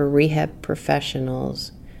ahead for rehab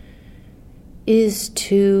professionals is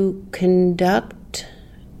to conduct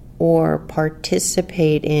or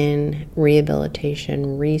participate in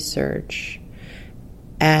rehabilitation research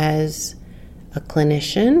as a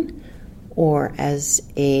clinician or as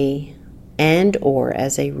a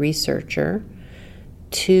researcher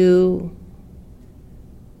to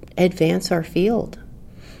advance our field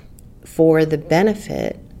for the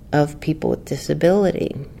benefit of people with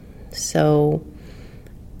disability. So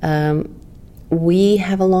we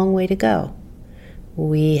have a long way to go.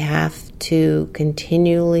 We have to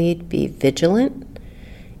continually be vigilant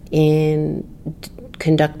in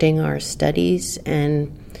conducting our studies,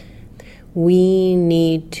 and we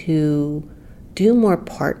need to do more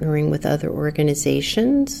partnering with other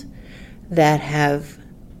organizations that have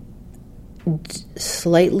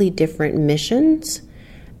slightly different missions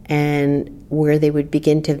and where they would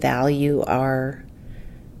begin to value our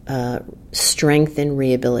strength in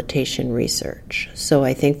rehabilitation research. So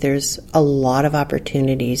I think there's a lot of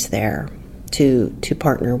opportunities there to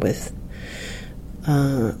partner with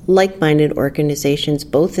like-minded organizations,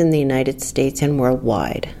 both in the United States and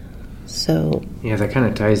worldwide. So yeah, that kind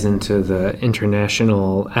of ties into the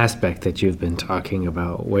international aspect that you've been talking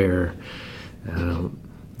about, where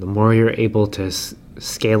the more you're able to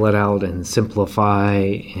scale it out and simplify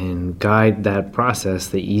and guide that process,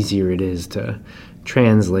 the easier it is to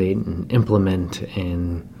translate and implement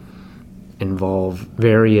and involve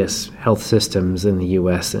various health systems in the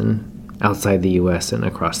U.S. and outside the U.S. and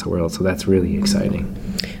across the world. So that's really exciting.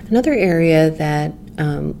 Another area that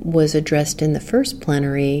was addressed in the first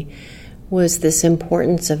plenary was this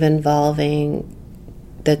importance of involving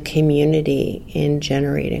the community in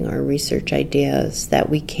generating our research ideas, that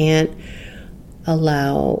we can't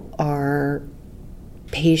allow our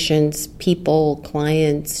patients, people,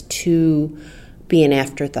 clients to be an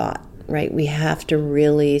afterthought, right? We have to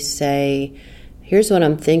really say, here's what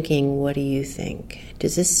I'm thinking, what do you think?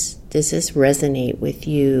 Does this resonate with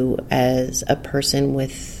you as a person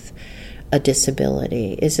with a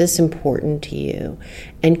disability? Is this important to you?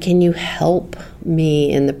 And can you help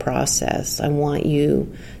me in the process? I want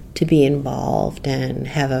you to be involved and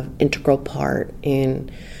have an integral part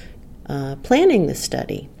in planning the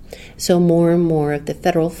study. So more and more of the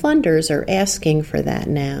federal funders are asking for that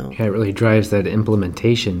now. Yeah, it really drives that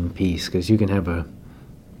implementation piece, because you can have a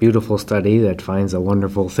beautiful study that finds a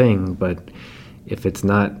wonderful thing, but if it's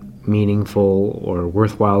not meaningful or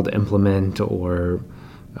worthwhile to implement or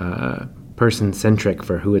person-centric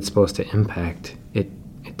for who it's supposed to impact, it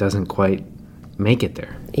doesn't quite make it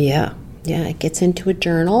there. Yeah, it gets into a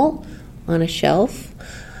journal on a shelf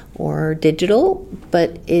or digital,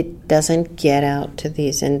 but it doesn't get out to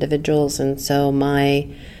these individuals. And so my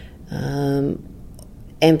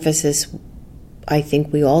emphasis, I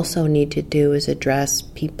think we also need to do, is address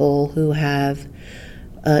people who have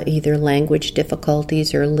either language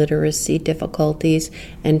difficulties or literacy difficulties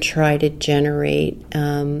and try to generate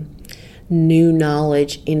new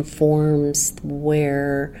knowledge in forms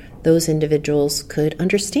where those individuals could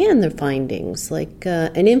understand the findings, like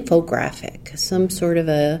an infographic, some sort of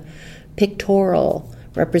a pictorial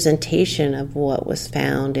representation of what was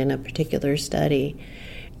found in a particular study.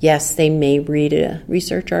 Yes, they may read a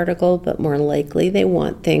research article, but more likely they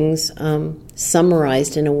want things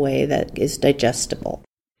summarized in a way that is digestible.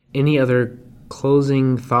 Any other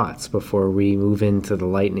closing thoughts before we move into the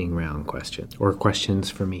lightning round question, or questions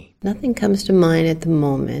for me? Nothing comes to mind at the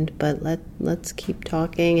moment, but let's keep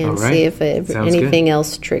talking and right. see if anything good.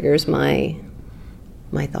 else triggers my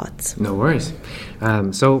thoughts. No worries.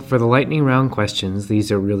 So for the lightning round questions,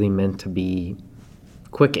 these are really meant to be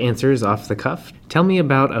quick answers off the cuff. Tell me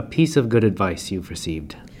about a piece of good advice you've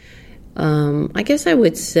received. I guess I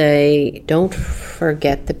would say, don't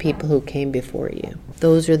forget the people who came before you.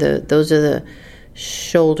 Those are the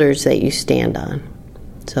shoulders that you stand on.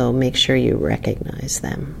 So make sure you recognize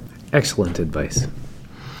them. Excellent advice.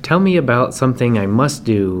 Tell me about something I must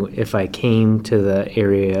do if I came to the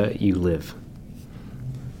area you live.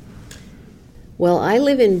 Well, I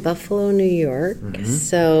live in Buffalo, New York,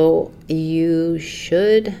 so you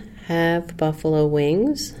should have buffalo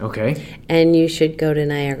wings. Okay. And you should go to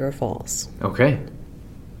Niagara Falls. Okay.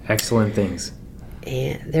 Excellent things.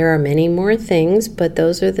 And there are many more things, but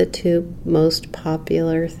those are the two most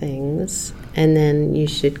popular things. And then you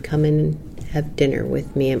should come in and have dinner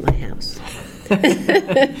with me at my house.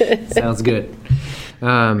 Sounds good.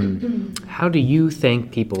 How do you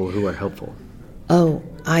thank people who are helpful? Oh,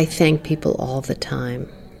 I thank people all the time.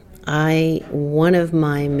 One of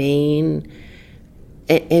my main,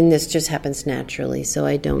 and this just happens naturally, so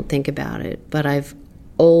I don't think about it, but I've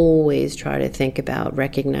always tried to think about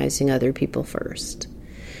recognizing other people first.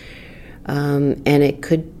 And it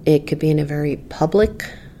could be in a very public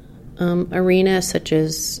arena, such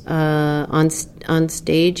as on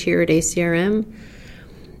stage here at ACRM,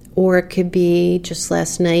 or it could be just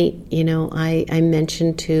last night. I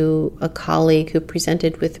mentioned to a colleague who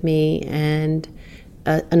presented with me and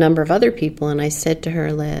a number of other people, and I said to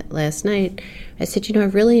her last night, I said,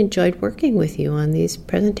 I've really enjoyed working with you on these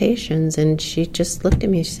presentations. And she just looked at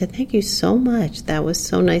me and she said, thank you so much. That was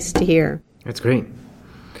so nice to hear. That's great.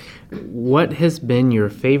 What has been your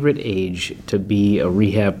favorite age to be a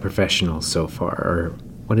rehab professional so far? Or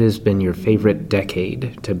what has been your favorite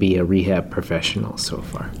decade to be a rehab professional so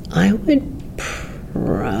far? I would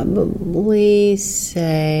probably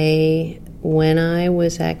say when I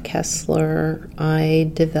was at Kessler, I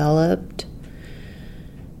developed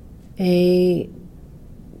a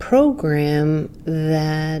program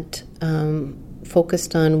that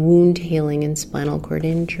focused on wound healing and spinal cord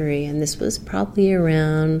injury, and this was probably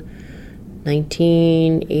around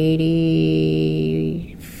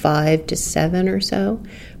 1985 to 7 or so.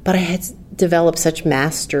 But I had developed such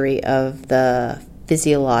mastery of the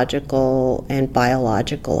physiological and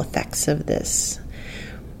biological effects of this,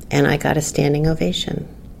 and I got a standing ovation.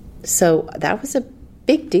 So that was a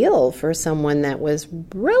big deal for someone that was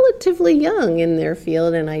relatively young in their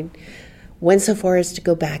field, and I went so far as to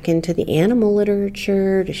go back into the animal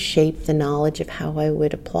literature to shape the knowledge of how I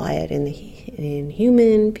would apply it in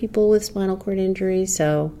human people with spinal cord injury.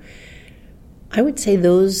 So I would say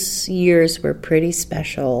those years were pretty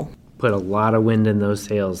special. Put a lot of wind in those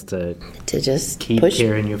sails to just keep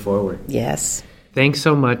carrying you forward. Yes. Thanks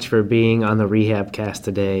so much for being on the Rehab Cast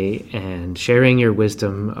today and sharing your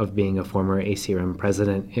wisdom of being a former ACRM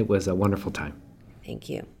president. It was a wonderful time. Thank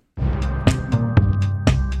you.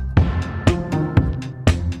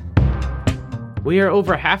 We are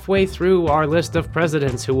over halfway through our list of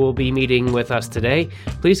presidents who will be meeting with us today.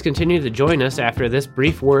 Please continue to join us after this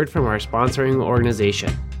brief word from our sponsoring organization.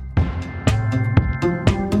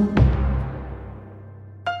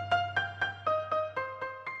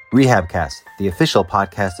 RehabCast, the official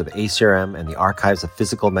podcast of ACRM and the Archives of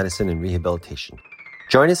Physical Medicine and Rehabilitation.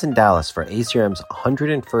 Join us in Dallas for ACRM's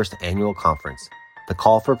 101st annual conference. The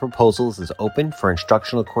call for proposals is open for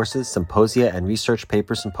instructional courses, symposia, and research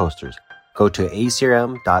papers and posters. Go to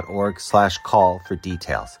acrm.org/call for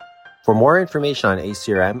details. For more information on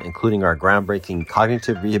ACRM, including our groundbreaking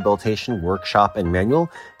cognitive rehabilitation workshop and manual,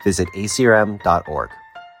 visit acrm.org.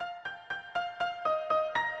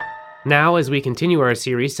 Now, as we continue our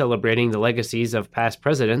series celebrating the legacies of past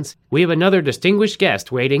presidents, we have another distinguished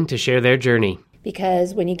guest waiting to share their journey.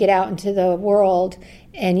 Because when you get out into the world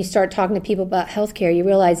and you start talking to people about healthcare, you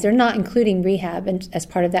realize they're not including rehab as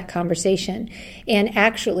part of that conversation. And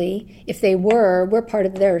actually, if they were, we're part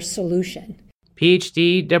of their solution.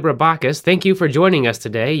 PhD Deborah Bacchus, thank you for joining us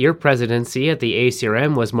today. Your presidency at the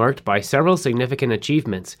ACRM was marked by several significant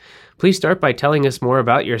achievements. Please start by telling us more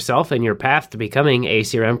about yourself and your path to becoming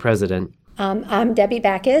ACRM president. I'm Debbie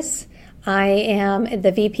Bacchus. I am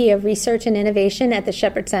the VP of Research and Innovation at the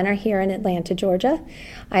Shepherd Center here in Atlanta, Georgia.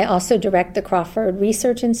 I also direct the Crawford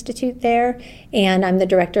Research Institute there, and I'm the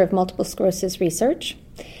Director of Multiple Sclerosis Research.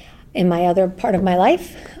 In my other part of my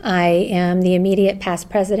life, I am the immediate past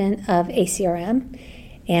president of ACRM,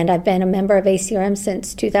 and I've been a member of ACRM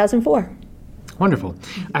since 2004. Wonderful.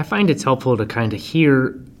 I find it's helpful to kind of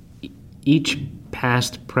hear each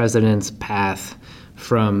past president's path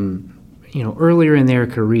from earlier in their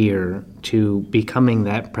career to becoming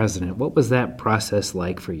that president. What was that process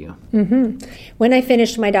like for you? Mm-hmm. When I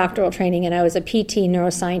finished my doctoral training and I was a PT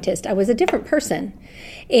neuroscientist, I was a different person.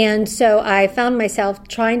 And so I found myself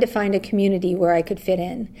trying to find a community where I could fit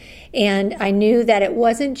in. And I knew that it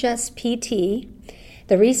wasn't just PT.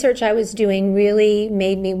 The research I was doing really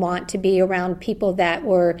made me want to be around people that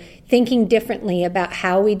were thinking differently about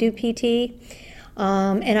how we do PT.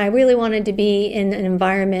 And I really wanted to be in an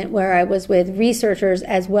environment where I was with researchers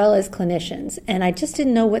as well as clinicians. And I just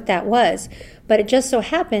didn't know what that was. But it just so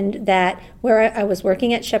happened that where I was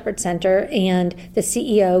working at Shepherd Center, and the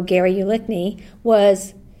CEO, Gary Ulickney,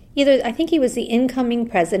 was I think he was the incoming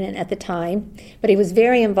president at the time, but he was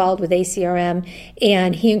very involved with ACRM,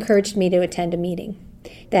 and he encouraged me to attend a meeting.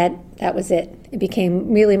 That was it. It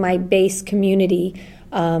became really my base community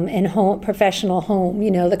and home, professional home,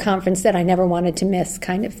 the conference that I never wanted to miss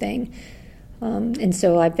kind of thing. And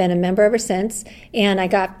so I've been a member ever since. And I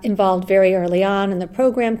got involved very early on in the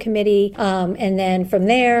program committee. And then from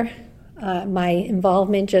there, my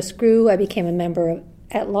involvement just grew. I became a member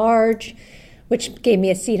at large, which gave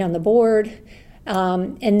me a seat on the board.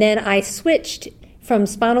 And then I switched from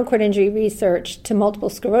spinal cord injury research to multiple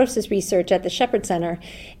sclerosis research at the Shepherd Center.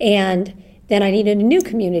 And then I needed a new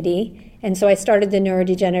community. And so I started the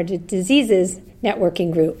Neurodegenerative Diseases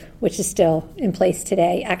Networking Group, which is still in place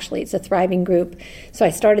today. Actually, it's a thriving group. So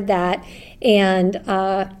I started that. And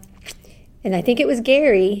I think it was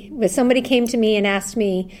Gary, but somebody came to me and asked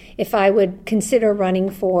me if I would consider running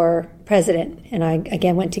for president. And I,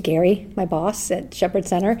 again, went to Gary, my boss at Shepherd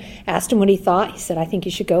Center, asked him what he thought. He said, I think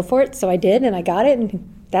you should go for it. So I did, and I got it,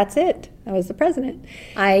 and that's it. I was the president.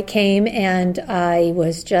 I came, and I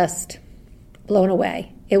was just blown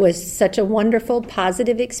away. It was such a wonderful,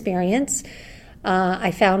 positive experience.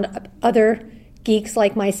 I found other geeks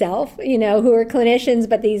like myself, who are clinicians,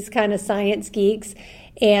 but these kind of science geeks.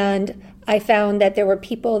 And I found that there were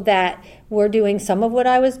people that were doing some of what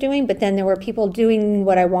I was doing, but then there were people doing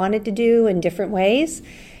what I wanted to do in different ways.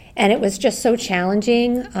 And it was just so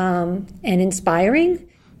challenging and inspiring.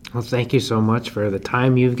 Well, thank you so much for the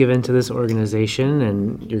time you've given to this organization,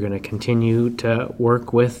 and you're going to continue to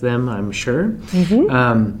work with them, I'm sure.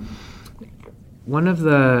 Mm-hmm. One of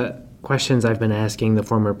the questions I've been asking the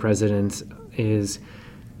former presidents is,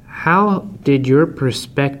 how did your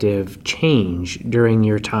perspective change during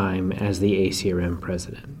your time as the ACRM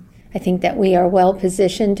president? I think that we are well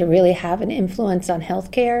positioned to really have an influence on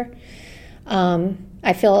healthcare.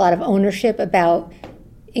 I feel a lot of ownership about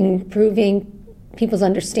improving people's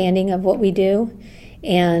understanding of what we do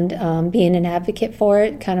and being an advocate for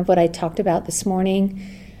it, kind of what I talked about this morning.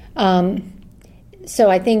 So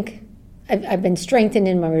I think I've been strengthened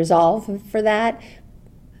in my resolve for that.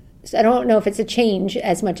 So I don't know if it's a change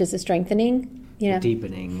as much as a strengthening. A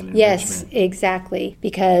deepening. And yes, exactly.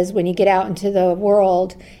 Because when you get out into the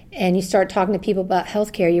world and you start talking to people about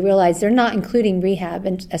healthcare, you realize they're not including rehab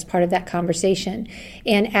as part of that conversation.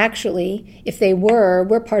 And actually, if they were,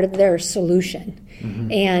 we're part of their solution.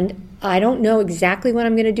 Mm-hmm. And I don't know exactly what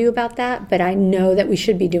I'm going to do about that, but I know that we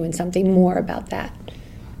should be doing something more about that.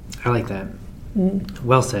 I like that. Mm-hmm.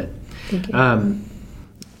 Well said. Thank you.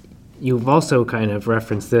 You've also kind of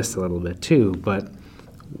referenced this a little bit too, but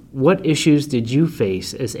what issues did you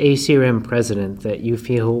face as ACRM president that you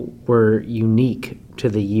feel were unique to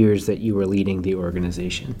the years that you were leading the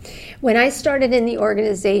organization? When I started in the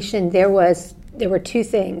organization, there were two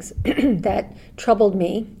things that troubled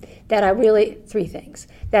me, three things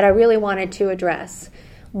that I really wanted to address.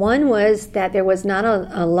 One was that there was not an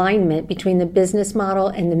alignment between the business model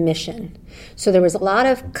and the mission. So there was a lot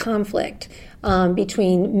of conflict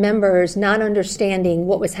between members not understanding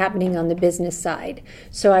what was happening on the business side.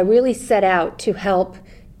 So I really set out to help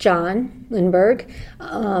John Lindberg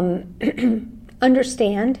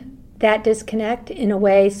understand that disconnect in a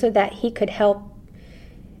way so that he could help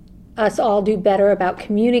us all do better about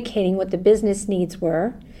communicating what the business needs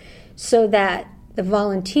were, so that the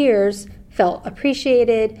volunteers felt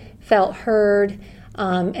appreciated, felt heard,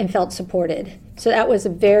 and felt supported. So that was a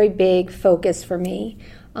very big focus for me.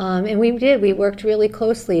 And we worked really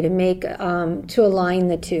closely to to align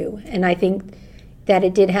the two. And I think that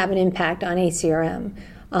it did have an impact on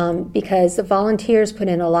ACRM because the volunteers put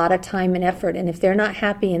in a lot of time and effort. And if they're not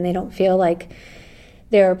happy and they don't feel like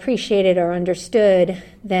they're appreciated or understood,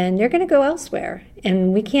 then they're going to go elsewhere.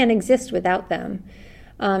 And we can't exist without them.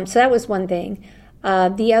 So that was one thing.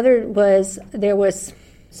 The other was there was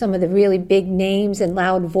some of the really big names and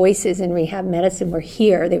loud voices in rehab medicine were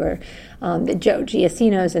here. They were the Joe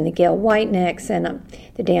Giacinos and the Gail Whitenicks and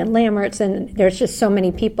the Dan Lammerts, and there's just so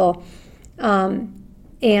many people.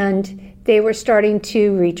 And they were starting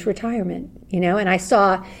to reach retirement, and I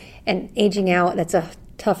saw, and aging out, that's a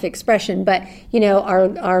tough expression, but,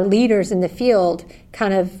 our leaders in the field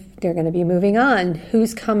kind of, they're going to be moving on.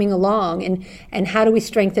 Who's coming along? And how do we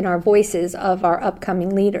strengthen our voices of our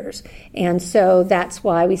upcoming leaders? And so that's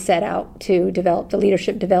why we set out to develop the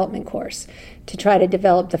leadership development course, to try to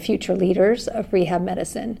develop the future leaders of rehab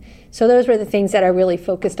medicine. So those were the things that I really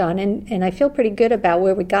focused on. And I feel pretty good about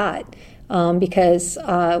where we got because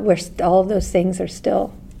all of those things are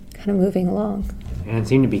still kind of moving along. And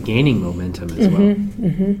seem to be gaining momentum as well.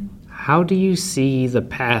 Mm-hmm. How do you see the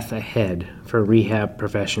path ahead for rehab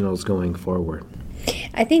professionals going forward?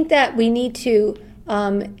 I think that we need to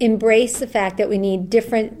embrace the fact that we need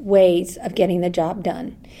different ways of getting the job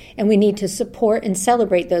done. And we need to support and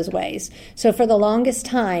celebrate those ways. So for the longest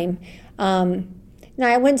time, now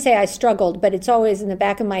I wouldn't say I struggled, but it's always in the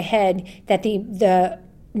back of my head that the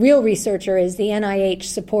real researcher is the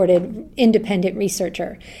NIH-supported independent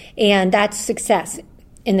researcher, and that's success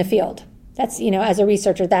in the field. That's, as a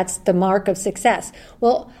researcher, that's the mark of success.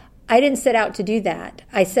 Well, I didn't set out to do that.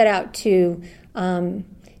 I set out to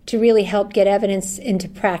really help get evidence into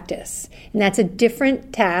practice, and that's a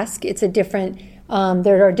different task. It's a different.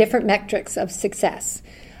 There are different metrics of success,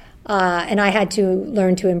 and I had to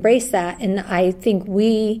learn to embrace that. And I think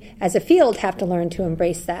we, as a field, have to learn to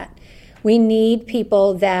embrace that. We need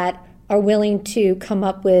people that are willing to come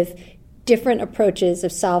up with different approaches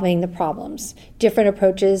of solving the problems, different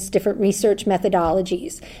approaches, different research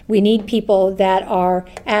methodologies. We need people that are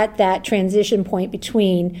at that transition point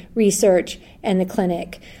between research and the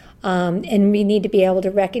clinic. And we need to be able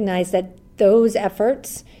to recognize that those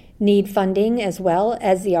efforts need funding as well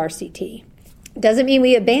as the RCT. Doesn't mean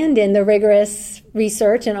we abandon the rigorous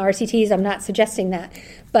research and RCTs. I'm not suggesting that.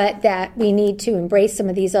 But that we need to embrace some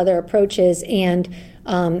of these other approaches and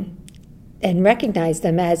recognize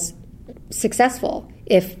them as successful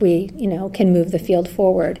if we, can move the field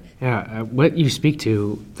forward. Yeah, what you speak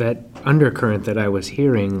to, that undercurrent that I was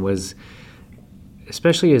hearing was,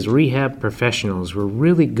 especially as rehab professionals, we're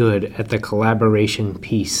really good at the collaboration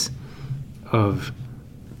piece of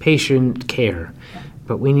patient care.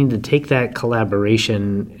 But we need to take that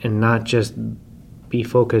collaboration and not just be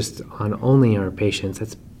focused on only our patients.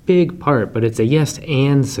 That's a big part, but it's a yes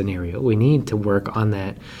and scenario. We need to work on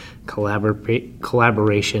that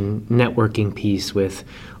collaboration networking piece with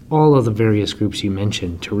all of the various groups you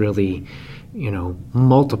mentioned to really,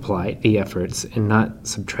 multiply the efforts and not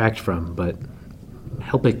subtract from, but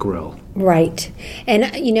help it grow. Right. And,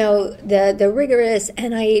 the rigorous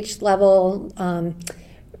NIH level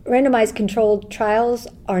randomized controlled trials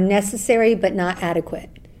are necessary but not adequate.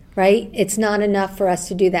 Right? It's not enough for us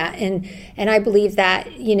to do that. And I believe that,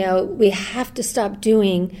 we have to stop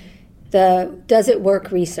doing the does it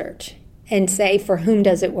work research and say for whom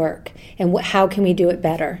does it work and how can we do it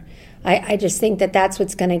better. I just think that that's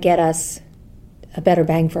what's going to get us a better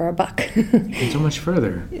bang for our buck. And so much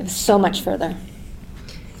further. So much further.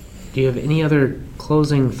 Do you have any other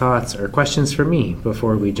closing thoughts or questions for me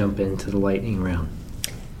before we jump into the lightning round?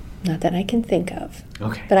 Not that I can think of.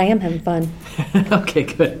 Okay. But I am having fun. Okay,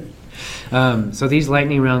 good. So these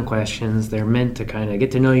lightning round questions, they're meant to kind of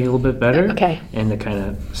get to know you a little bit better. Okay. And to kind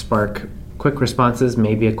of spark quick responses,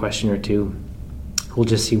 maybe a question or two. We'll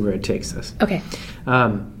just see where it takes us. Okay.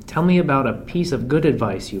 Tell me about a piece of good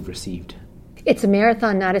advice you've received. It's a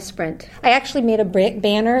marathon, not a sprint. I actually made a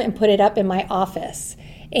banner and put it up in my office.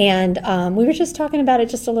 And we were just talking about it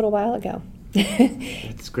just a little while ago.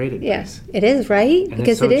 It's great advice. Yes, it is, right? And because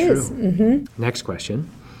it's so it is. true. Mm-hmm. Next question.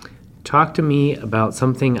 Talk to me about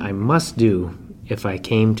something I must do if I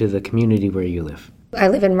came to the community where you live. I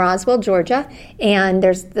live in Roswell, Georgia, and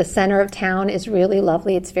there's the center of town is really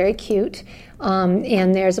lovely. It's very cute.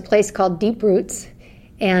 And there's a place called Deep Roots,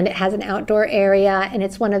 and it has an outdoor area, and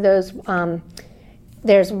it's one of those,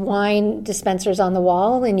 there's wine dispensers on the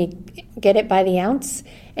wall, and you get it by the ounce,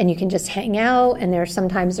 and you can just hang out, and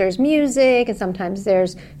sometimes there's music, and sometimes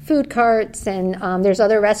there's food carts, and there's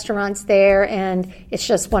other restaurants there, and it's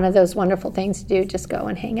just one of those wonderful things to do, just go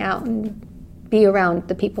and hang out and be around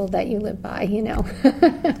the people that you live by,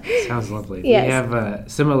 Sounds lovely. Yes. We have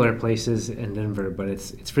similar places in Denver, but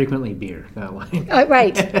it's frequently beer, not wine.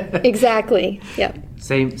 Right, exactly, yep.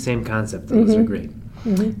 Same concept. Those are great.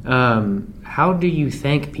 Mm-hmm. How do you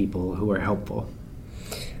thank people who are helpful?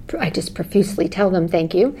 I just profusely tell them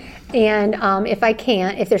thank you. And if I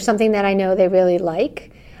can't, if there's something that I know they really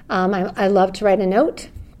like, I love to write a note,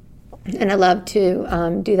 and I love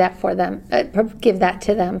to do that for them, give that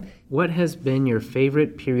to them. What has been your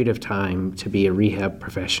favorite period of time to be a rehab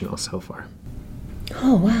professional so far?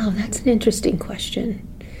 Oh, wow, that's an interesting question,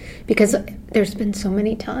 because there's been so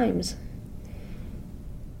many times.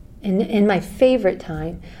 And my favorite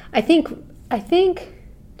time, I think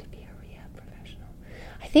to be a rehab professional,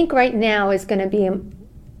 I think right now is going to be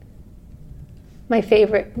my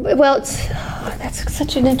favorite. Well, that's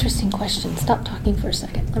such an interesting question. Stop talking for a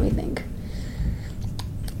second. Let me think.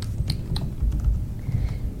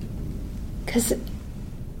 Because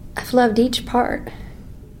I've loved each part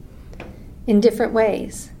in different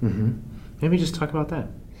ways. Mm-hmm. Maybe just talk about that.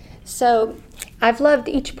 So I've loved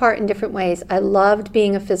each part in different ways. I loved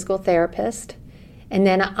being a physical therapist, and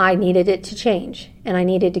then I needed it to change, and I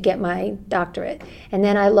needed to get my doctorate. And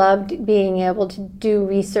then I loved being able to do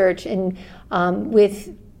research and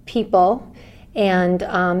with people,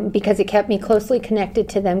 and because it kept me closely connected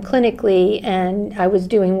to them clinically, and I was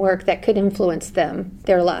doing work that could influence them,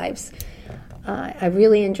 their lives. I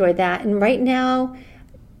really enjoyed that. And right now,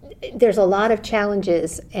 there's a lot of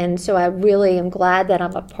challenges, and so I really am glad that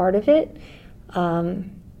I'm a part of it,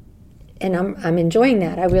 and I'm enjoying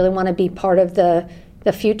that. I really want to be part of the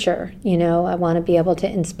future. I want to be able to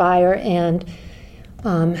inspire and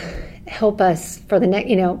help us for the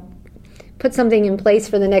next, put something in place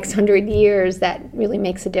for the next 100 years that really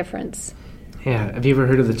makes a difference. Yeah. Have you ever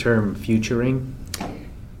heard of the term futuring?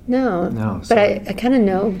 No, but I kind of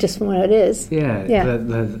know just what it is. Yeah.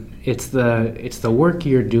 It's the work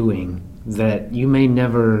you're doing that you may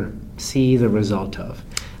never see the result of,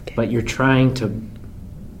 but you're trying to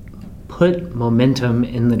put momentum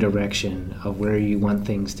in the direction of where you want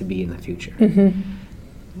things to be in the future. Mm-hmm.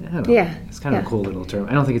 I don't know. It's kind of a cool little term.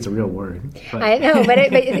 I don't think it's a real word. But. I know, but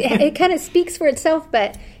it kind of speaks for itself.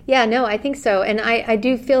 But I think so. And I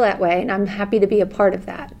do feel that way, and I'm happy to be a part of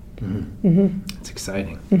that. Mm-hmm. Mm-hmm. It's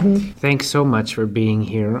exciting. Mm-hmm. Thanks so much for being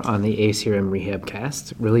here on the ACRM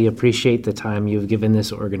RehabCast. Really appreciate the time you've given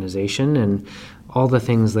this organization and all the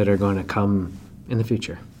things that are going to come in the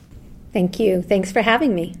future. Thank you. Thanks for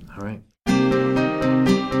having me. All right.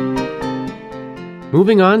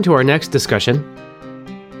 Moving on to our next discussion.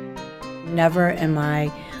 Never in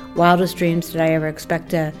my wildest dreams did I ever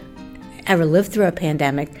expect to ever live through a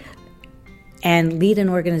pandemic and lead an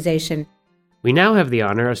organization. We now have the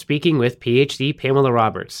honor of speaking with PhD Pamela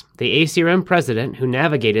Roberts, the ACRM president who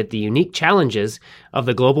navigated the unique challenges of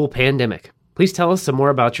the global pandemic. Please tell us some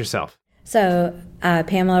more about yourself. So,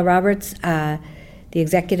 Pamela Roberts, the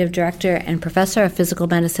executive director and professor of physical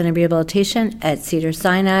medicine and rehabilitation at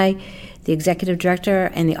Cedars-Sinai, the executive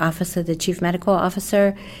director in the Office of the Chief Medical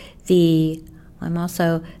Officer. I'm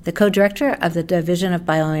also the co-director of the Division of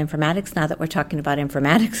Bioinformatics, now that we're talking about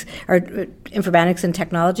informatics, or informatics and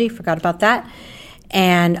technology, forgot about that.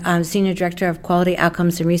 And I'm Senior Director of Quality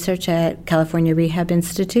Outcomes and Research at California Rehab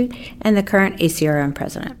Institute, and the current ACRM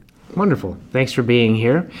president. Wonderful. Thanks for being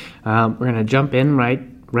here. We're going to jump in right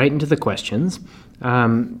into the questions.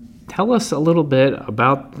 Tell us a little bit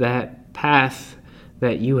about that path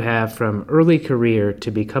that you have from early career to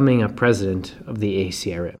becoming a president of the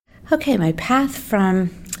ACRM. Okay, my path from,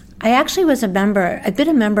 I've been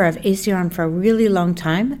a member of ACRM for a really long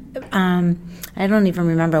time. I don't even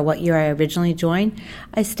remember what year I originally joined.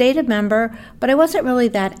 I stayed a member, but I wasn't really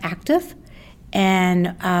that active.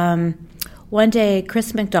 And one day,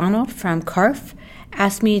 Chris McDonald from CARF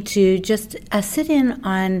asked me to just sit in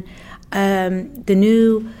on the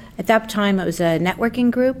new, at that time it was a networking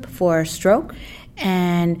group for stroke.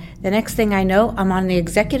 And the next thing I know, I'm on the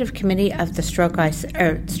executive committee of the stroke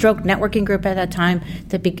networking group at that time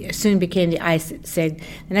that soon became the ISIG.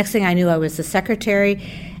 The next thing I knew, I was the secretary,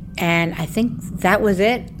 and I think that was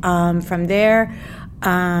it. From there,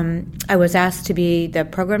 I was asked to be the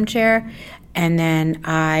program chair, and then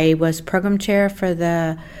I was program chair for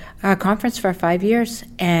the conference for 5 years.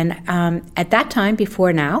 And at that time,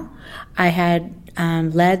 before now, I had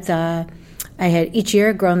I had each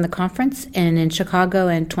year grown the conference, and in Chicago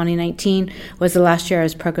in 2019 was the last year I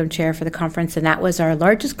was program chair for the conference, and that was our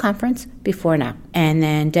largest conference before now. And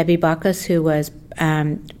then Debbie Bacchus, who was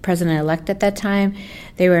president-elect at that time,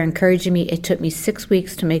 they were encouraging me. It took me 6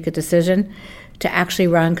 weeks to make a decision to actually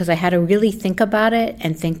run, because I had to really think about it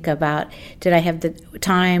and think about, did I have the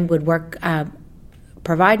time, would work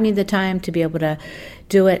provide me the time to be able to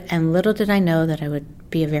do it, and little did I know that I would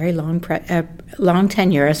be a very long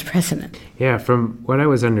tenure as president. Yeah, from what I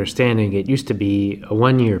was understanding, it used to be a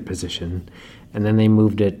 1-year position, and then they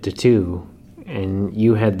moved it to 2, and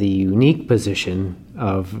you had the unique position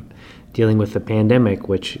of dealing with the pandemic,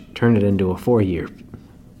 which turned it into a 4-year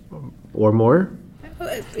or more?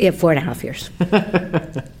 Yeah, 4.5 years.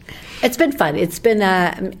 It's been fun. It's been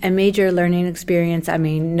a major learning experience. I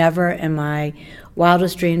mean, never in my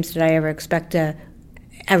wildest dreams did I ever expect to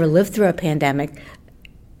ever live through a pandemic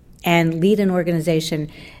and lead an organization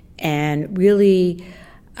and really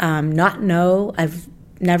not know. I've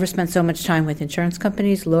never spent so much time with insurance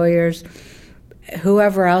companies, lawyers,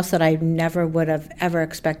 whoever else that I never would have ever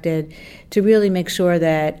expected to really make sure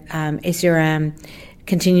that ACRM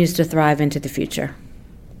continues to thrive into the future.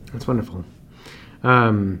 That's wonderful.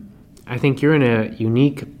 I think you're in a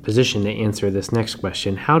unique position to answer this next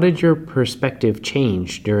question. How did your perspective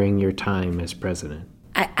change during your time as president?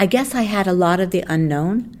 I guess I had a lot of the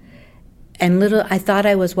unknown, and I thought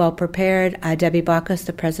I was well prepared. Debbie Bacchus,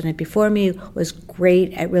 the president before me, was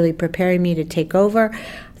great at really preparing me to take over.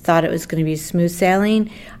 Thought it was going to be smooth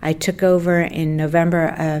sailing. I took over in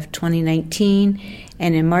November of 2019,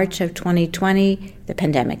 and in March of 2020, the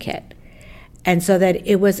pandemic hit. And so that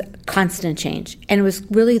it was constant change, and it was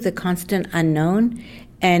really the constant unknown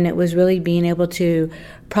And it was really being able to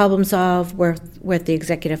problem solve with the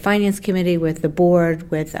Executive Finance Committee, with the board,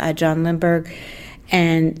 with John Lindberg,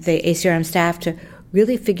 and the ACRM staff to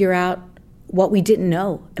really figure out what we didn't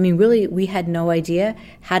know. I mean, really, we had no idea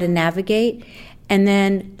how to navigate. And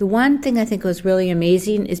then the one thing I think was really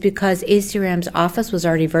amazing is because ACRM's office was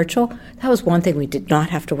already virtual, that was one thing we did not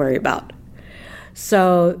have to worry about.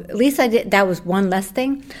 So at least that was one less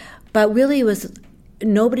thing. But really, it was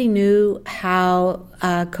nobody knew how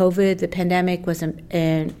COVID, the pandemic, was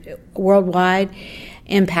worldwide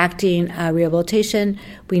impacting rehabilitation.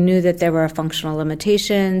 We knew that there were functional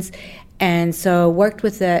limitations. And so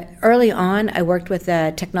early on, I worked with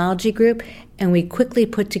a technology group, and we quickly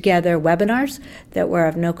put together webinars that were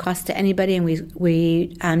of no cost to anybody. And we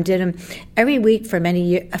did them every week for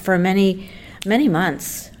many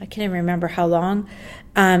months. I can't even remember how long.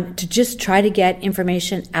 To just try to get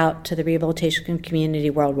information out to the rehabilitation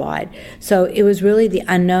community worldwide. So it was really the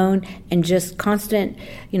unknown and just constant,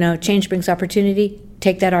 change brings opportunity,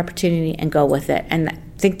 take that opportunity and go with it. And I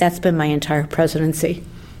think that's been my entire presidency.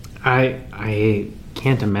 I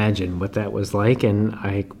can't imagine what that was like, and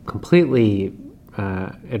I completely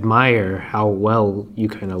admire how well you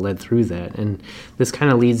kind of led through that. And this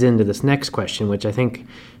kind of leads into this next question, which I think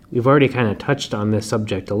we've already kind of touched on this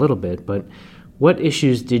subject a little bit, but what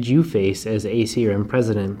issues did you face as ACRM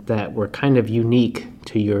president that were kind of unique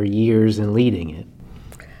to your years in leading it?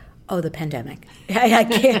 Oh, the pandemic. I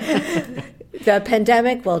can't. The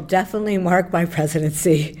pandemic will definitely mark my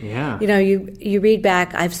presidency. Yeah. You read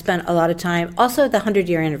back, I've spent a lot of time, also the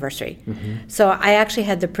 100-year anniversary. Mm-hmm. So I actually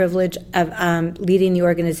had the privilege of leading the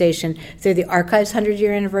organization through the Archives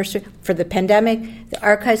 100-year anniversary, for the pandemic, the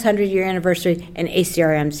Archives 100-year anniversary, and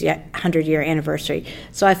ACRM's 100-year anniversary.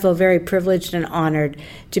 So I feel very privileged and honored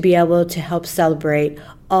to be able to help celebrate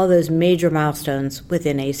all those major milestones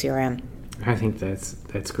within ACRM. I think that's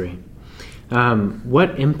great.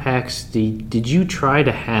 What impacts did you try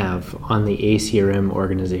to have on the ACRM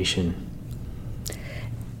organization?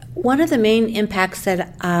 One of the main impacts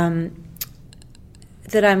that I'm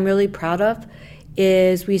really proud of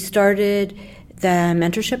is we started the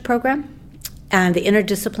mentorship program, the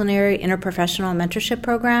interdisciplinary, interprofessional mentorship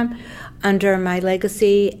program under my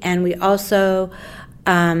legacy, and we also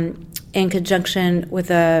in conjunction with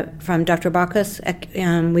from Dr. Bacchus,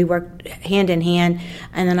 we worked hand in hand,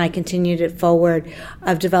 and then I continued it forward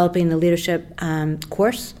of developing the leadership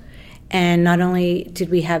course. And not only did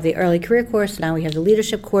we have the early career course, now we have the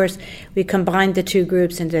leadership course. We combined the two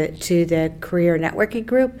groups into the career networking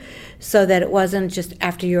group, so that it wasn't just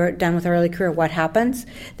after you're done with early career, what happens,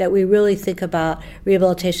 that we really think about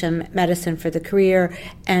rehabilitation medicine for the career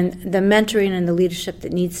and the mentoring and the leadership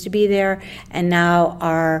that needs to be there. And now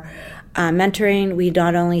our mentoring,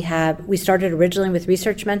 we started originally with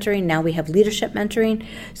research mentoring, now we have leadership mentoring,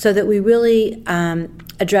 so that we really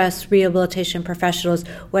address rehabilitation professionals,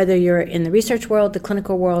 whether you're in the research world, the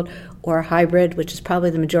clinical world, or a hybrid, which is probably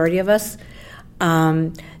the majority of us,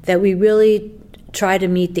 that we really try to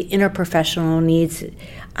meet the interprofessional needs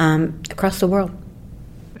across the world.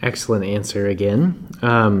 Excellent answer again.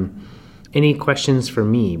 Any questions for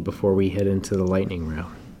me before we head into the lightning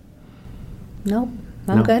round? Nope.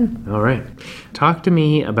 I'm good. All right. Talk to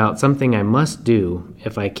me about something I must do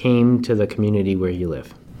if I came to the community where you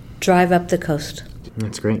live. Drive up the coast.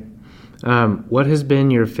 That's great. What has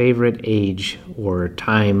been your favorite age or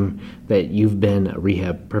time that you've been a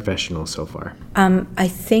rehab professional so far? I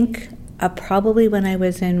think probably when I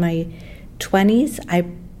was in my 20s,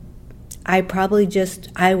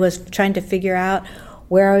 I was trying to figure out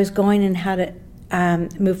where I was going and how to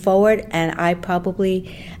move forward, and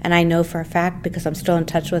I know for a fact, because I'm still in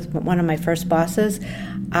touch with one of my first bosses,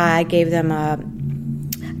 I gave them a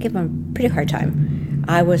pretty hard time.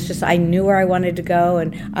 I knew where I wanted to go,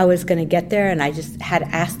 and I was going to get there, and I just had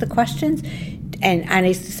asked the questions, and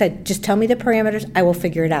I said, just tell me the parameters, I will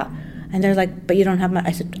figure it out. And they're like, but you don't have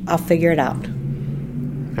I said, I'll figure it out.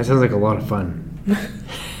 That sounds like a lot of fun.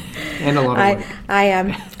 And a lot of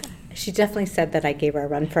work. She definitely said that I gave her a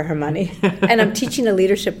run for her money. And I'm teaching a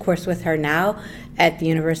leadership course with her now at the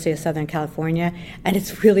University of Southern California, and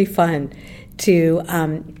it's really fun to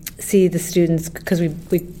see the students, because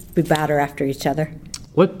we batter after each other.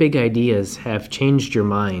 What big ideas have changed your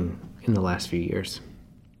mind in the last few years?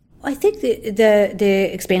 I think the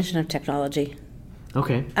expansion of technology.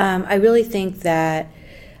 Okay. I really think that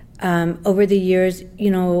over the years,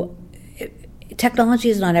 technology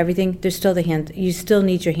is not everything. There's still you still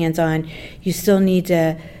need your hands-on. You still need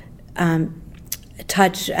to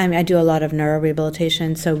touch. I mean, I do a lot of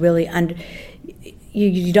neurorehabilitation, so really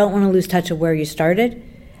you don't want to lose touch of where you started.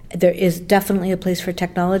 There is definitely a place for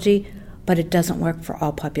technology, but it doesn't work for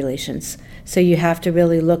all populations. So you have to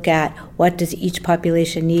really look at what does each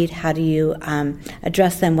population need, how do you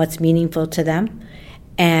address them, what's meaningful to them.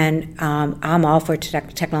 And I'm all for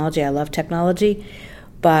technology. I love technology,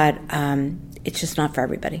 but it's just not for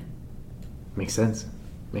everybody. Makes sense.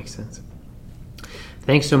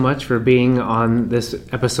 Thanks so much for being on this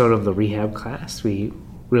episode of the Rehab Class. We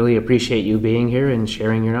really appreciate you being here and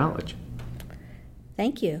sharing your knowledge.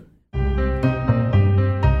 Thank you.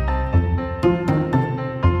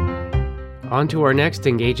 On to our next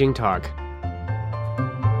engaging talk.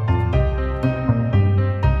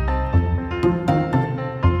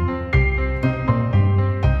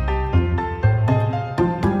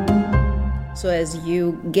 So as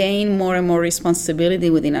you gain more and more responsibility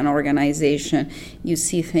within an organization, you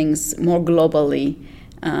see things more globally,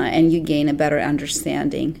 and you gain a better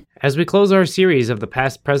understanding. As we close our series of the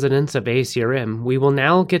past presidents of ACRM, we will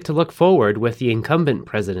now get to look forward with the incumbent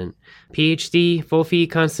president, PhD Fofi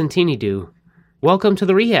Konstantinidou. Welcome to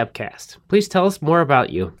the Rehab Cast. Please tell us more about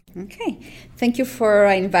you. Okay. Thank you for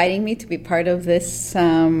inviting me to be part of this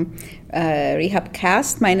Rehab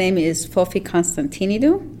Cast. My name is Fofi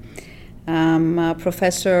Konstantinidou. I'm a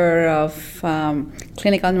professor of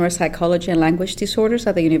clinical neuropsychology and language disorders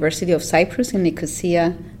at the University of Cyprus in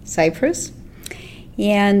Nicosia, Cyprus.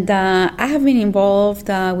 And I have been involved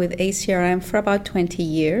with ACRM for about 20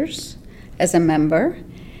 years as a member,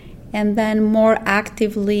 and then more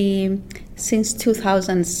actively since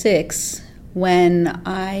 2006 when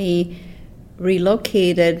I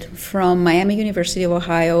relocated from Miami University of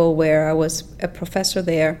Ohio, where I was a professor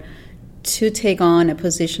there, to take on a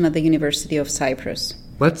position at the University of Cyprus.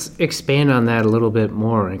 Let's expand on that a little bit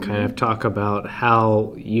more and kind of talk about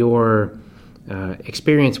how your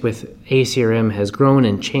experience with ACRM has grown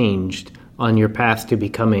and changed on your path to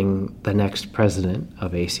becoming the next president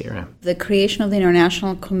of ACRM. The creation of the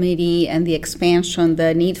International Committee and the expansion,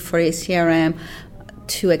 the need for ACRM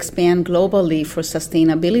to expand globally for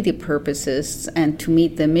sustainability purposes and to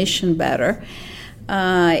meet the mission better,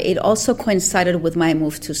 it also coincided with my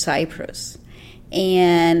move to Cyprus.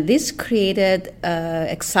 And this created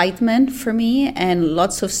excitement for me and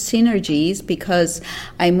lots of synergies because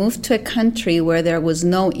I moved to a country where there was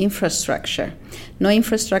no infrastructure. No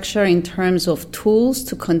infrastructure in terms of tools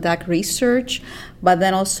to conduct research, but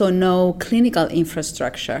then also no clinical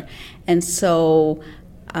infrastructure. And so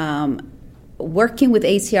working with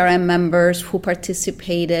ACRM members who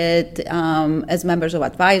participated as members of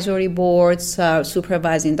advisory boards,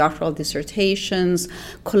 supervising doctoral dissertations,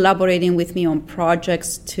 collaborating with me on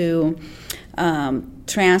projects to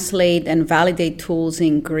translate and validate tools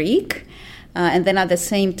in Greek, and then at the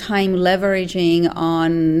same time leveraging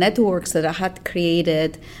on networks that I had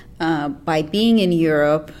created by being in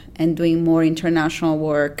Europe and doing more international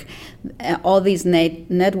work. All these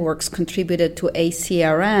networks contributed to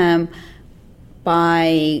ACRM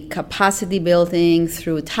by capacity building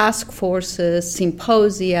through task forces,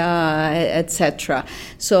 symposia, etc.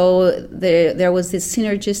 So there was this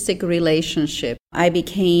synergistic relationship. I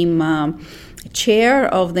became chair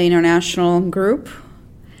of the international group,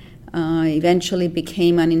 eventually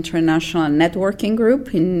became an international networking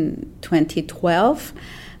group in 2012.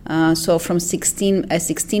 So from a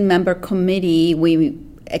 16-member committee, we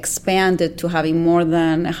expanded to having more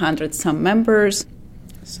than 100-some members.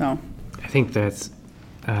 So I think that's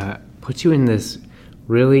puts you in this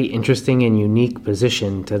really interesting and unique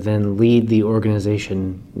position to then lead the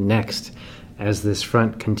organization next as this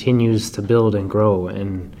front continues to build and grow.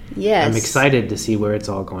 And yes, I'm excited to see where it's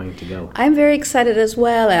all going to go. I'm very excited as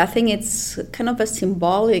well. I think it's kind of a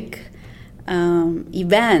symbolic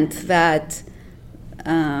event that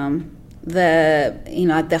at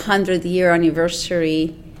the 100-year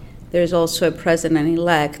anniversary, there's also a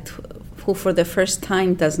president-elect who for the first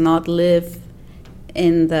time does not live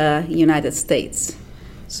in the United States.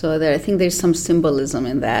 So I think there's some symbolism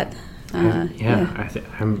in that.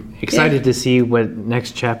 I'm excited to see what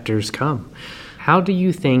next chapters come. How do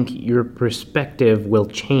you think your perspective will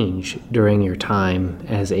change during your time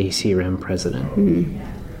as ACRM president?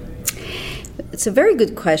 It's a very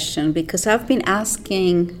good question because I've been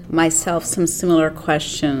asking myself some similar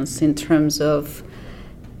questions in terms of,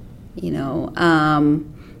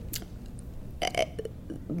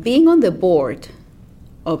 being on the board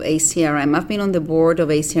of ACRM. I've been on the board of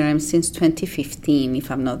ACRM since 2015, if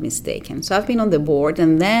I'm not mistaken. So I've been on the board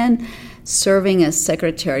and then serving as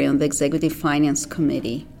secretary on the Executive Finance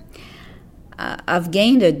Committee. I've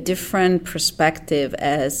gained a different perspective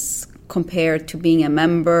as compared to being a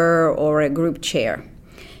member or a group chair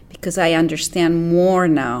because I understand more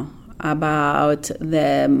now about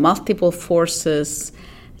the multiple forces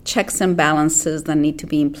checks and balances that need to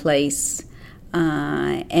be in place,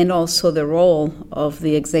 and also the role of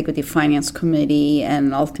the Executive Finance Committee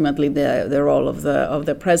and ultimately the role of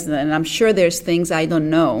the president. And I'm sure there's things I don't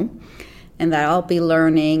know and that I'll be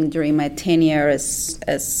learning during my tenure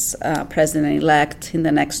as president-elect in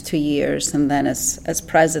the next 2 years and then as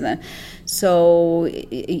president. So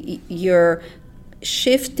you're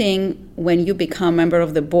shifting when you become a member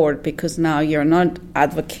of the board, because now you're not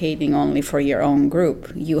advocating only for your own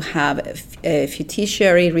group. You have a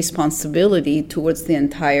fiduciary responsibility towards the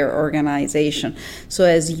entire organization. So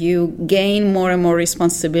as you gain more and more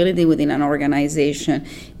responsibility within an organization,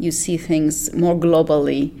 you see things more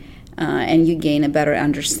globally, and you gain a better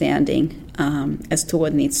understanding as to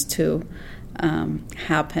what needs to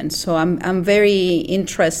happen. So I'm very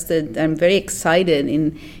interested, I'm very excited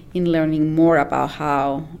in learning more about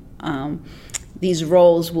how these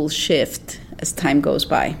roles will shift as time goes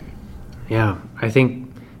by. Yeah, I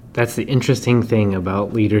think that's the interesting thing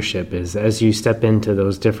about leadership is as you step into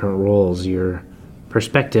those different roles, your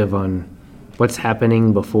perspective on what's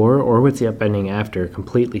happening before or what's happening after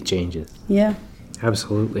completely changes. Yeah.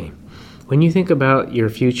 Absolutely. When you think about your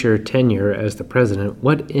future tenure as the president,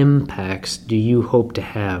 what impacts do you hope to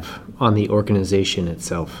have on the organization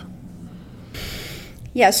itself?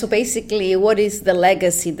 Yeah, so basically, what is the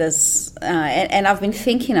legacy? And I've been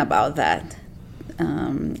thinking about that.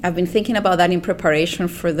 I've been thinking about that in preparation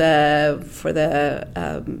for the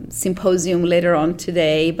symposium later on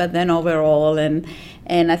today. But then overall, and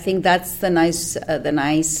I think that's the nice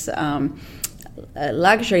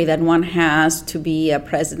luxury that one has to be a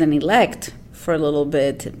president-elect for a little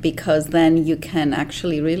bit, because then you can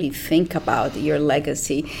actually really think about your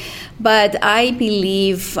legacy. But I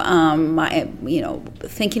believe,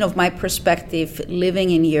 thinking of my perspective,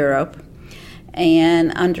 living in Europe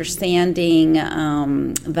and understanding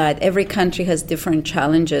that every country has different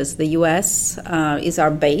challenges. The U.S. Is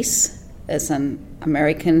our base as an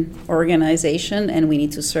American organization, and we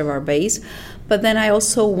need to serve our base. But then I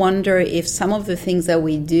also wonder if some of the things that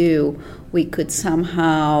we do, we could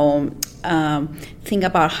somehow think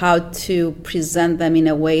about how to present them in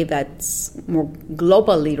a way that's more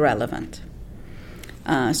globally relevant.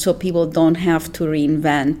 So people don't have to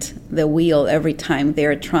reinvent the wheel every time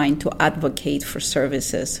they're trying to advocate for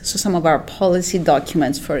services. So some of our policy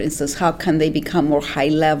documents, for instance, how can they become more high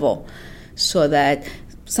level so that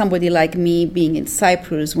somebody like me being in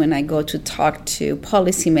Cyprus, when I go to talk to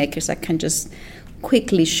policymakers, I can just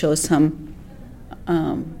quickly show some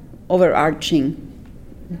overarching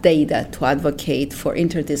data to advocate for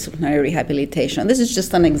interdisciplinary rehabilitation. This is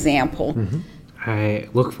just an example. Mm-hmm. I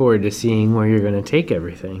look forward to seeing where you're going to take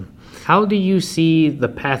everything. How do you see the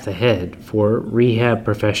path ahead for rehab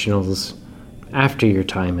professionals after your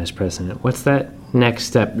time as president? What's that next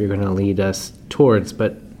step you're going to lead us towards,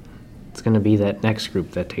 but it's going to be that next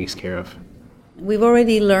group that takes care of? We've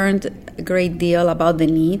already learned a great deal about the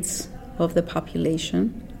needs of the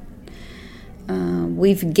population.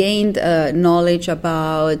 We've gained knowledge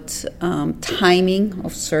about timing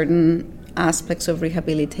of certain aspects of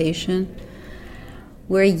rehabilitation.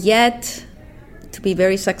 We're yet to be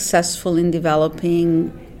very successful in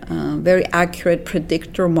developing very accurate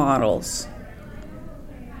predictor models.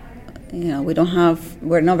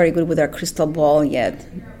 We're not very good with our crystal ball yet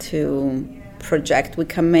to project. We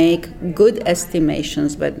can make good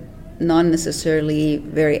estimations, but not necessarily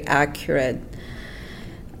very accurate.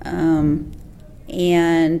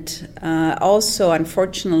 Also,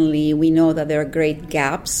 unfortunately, we know that there are great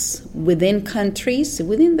gaps within countries,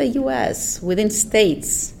 within the U.S., within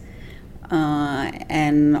states,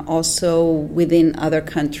 and also within other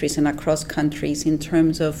countries and across countries in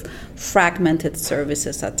terms of fragmented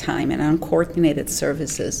services at times and uncoordinated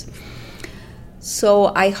services.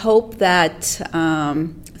 So I hope that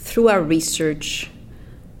through our research,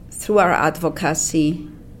 through our advocacy,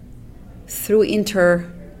 through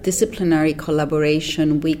interdisciplinary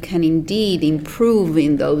collaboration, we can indeed improve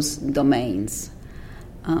in those domains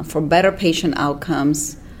for better patient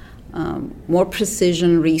outcomes, more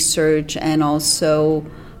precision research, and also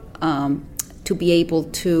to be able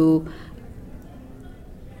to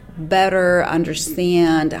better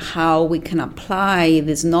understand how we can apply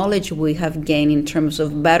this knowledge we have gained in terms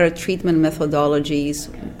of better treatment methodologies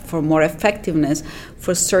for more effectiveness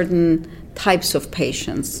for certain types of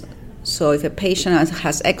patients. So if a patient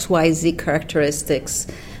has XYZ characteristics,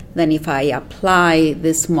 then if I apply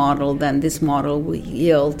this model, then this model will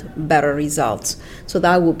yield better results. So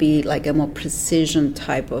that would be like a more precision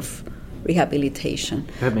type of rehabilitation.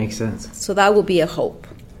 That makes sense. So that would be a hope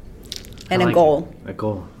and a goal. A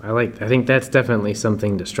goal. I think that's definitely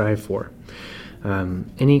something to strive for.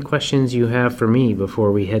 Any questions you have for me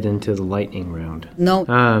before we head into the lightning round? No.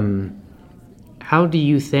 How do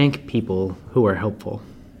you thank people who are helpful?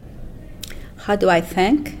 How do I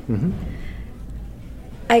thank? Mm-hmm.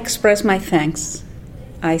 I express my thanks.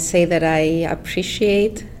 I say that I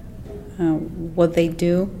appreciate what they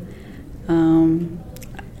do.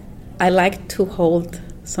 I like to hold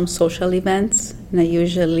some social events, and I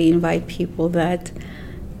usually invite people that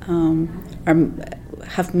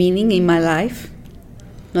have meaning in my life,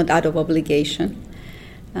 not out of obligation.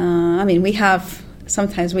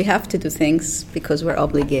 Sometimes we have to do things because we're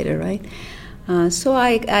obligated, right? So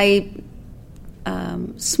I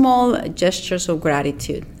small gestures of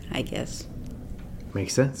gratitude, I guess.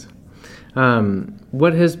 Makes sense.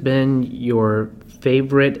 What has been your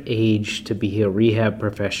favorite age to be a rehab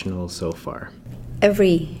professional so far?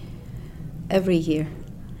 Every year.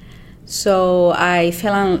 So I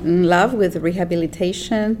fell in love with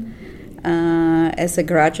rehabilitation as a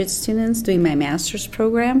graduate student doing my master's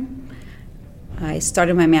program. I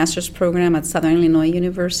started my master's program at Southern Illinois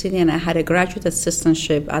University, and I had a graduate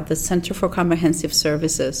assistantship at the Center for Comprehensive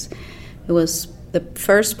Services. It was the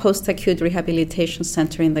first post-acute rehabilitation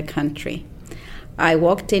center in the country. I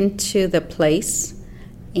walked into the place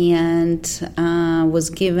and was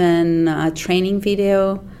given a training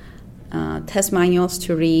video, test manuals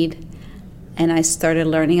to read, and I started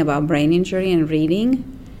learning about brain injury and reading,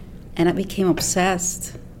 and I became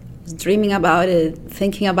obsessed. I was dreaming about it,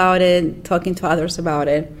 thinking about it, talking to others about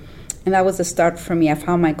it, and that was the start for me. I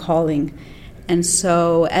found my calling. And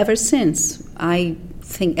so ever since, I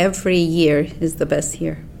think every year is the best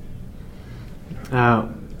year.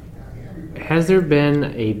 Has there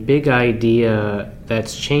been a big idea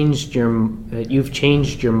that you've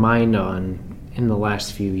changed your mind on in the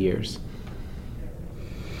last few years?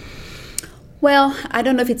 Well, I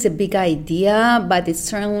don't know if it's a big idea, but it's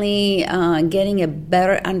certainly getting a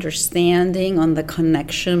better understanding on the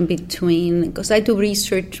connection between, because I do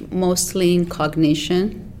research mostly in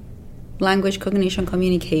cognition, language, cognition,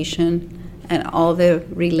 communication, and all the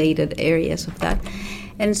related areas of that.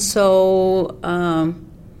 And so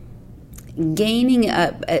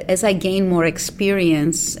as I gain more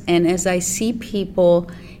experience and as I see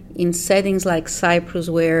people in settings like Cyprus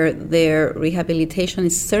where their rehabilitation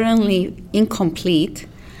is certainly incomplete,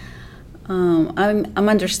 I'm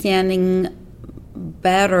understanding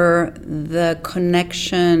better the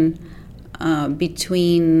connection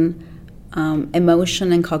between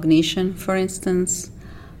emotion and cognition, for instance,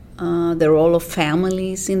 the role of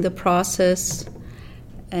families in the process.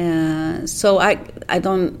 So I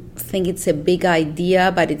don't think it's a big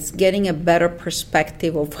idea, but it's getting a better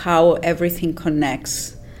perspective of how everything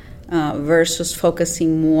connects versus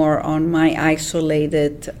focusing more on my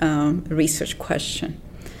isolated research question.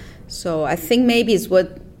 So I think maybe it's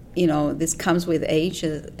what, this comes with age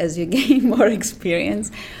as you gain more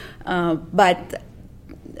experience. But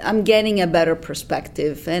I'm getting a better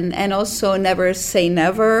perspective. And also never say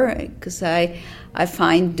never, because I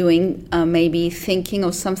find doing maybe thinking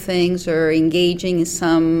of some things or engaging in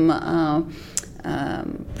some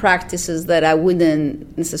practices that I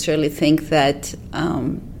wouldn't necessarily think that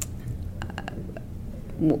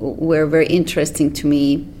were very interesting to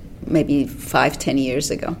me maybe 5-10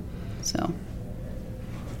 years ago. So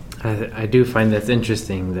I do find that's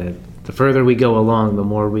interesting that the further we go along, the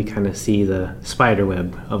more we kind of see the spider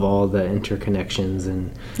web of all the interconnections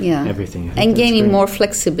and everything. And gaining great. More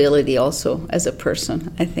flexibility also as a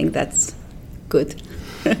person. I think that's good.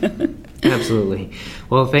 Absolutely.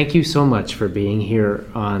 Well, thank you so much for being here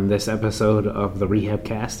on this episode of the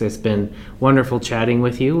RehabCast. It's been wonderful chatting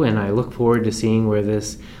with you, and I look forward to seeing where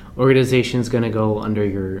this organization is going to go under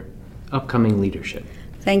your upcoming leadership.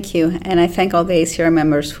 Thank you. And I thank all the ACRM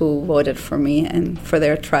members who voted for me and for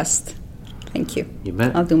their trust. Thank you. You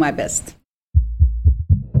bet. I'll do my best.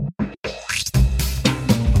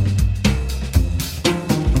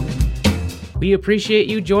 We appreciate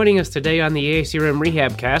you joining us today on the ACRM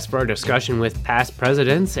RehabCast for our discussion with past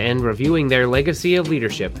presidents and reviewing their legacy of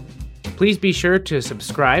leadership. Please be sure to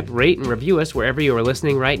subscribe, rate, and review us wherever you are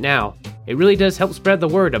listening right now. It really does help spread the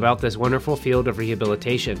word about this wonderful field of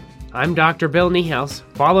rehabilitation. I'm Dr. Bill Niehaus.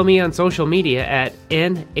 Follow me on social media at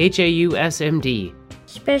NHAUSMD.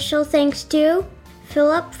 Special thanks to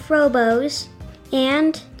Philip Frobos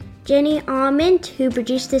and Jenny Almond, who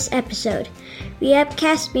produced this episode.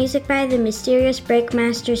 RehabCast music by the mysterious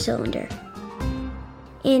Breakmaster Cylinder.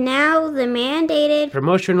 And now the mandated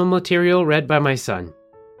promotional material read by my son.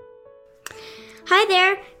 Hi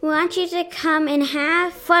there, we want you to come and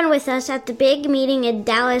have fun with us at the big meeting in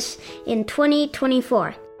Dallas in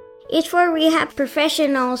 2024. It's for rehab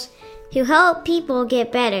professionals who help people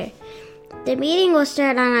get better. The meeting will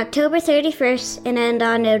start on October 31st and end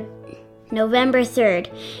on November 3rd.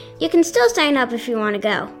 You can still sign up if you want to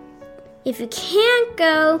go. If you can't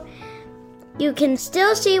go, you can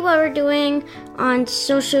still see what we're doing on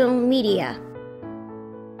social media.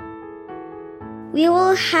 We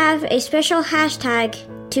will have a special hashtag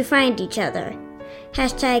to find each other.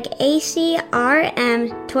 Hashtag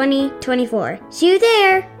ACRM2024. See you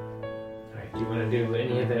there! All right, do you want to do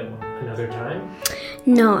any of it another time?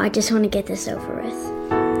 No, I just want to get this over with.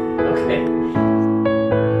 Okay.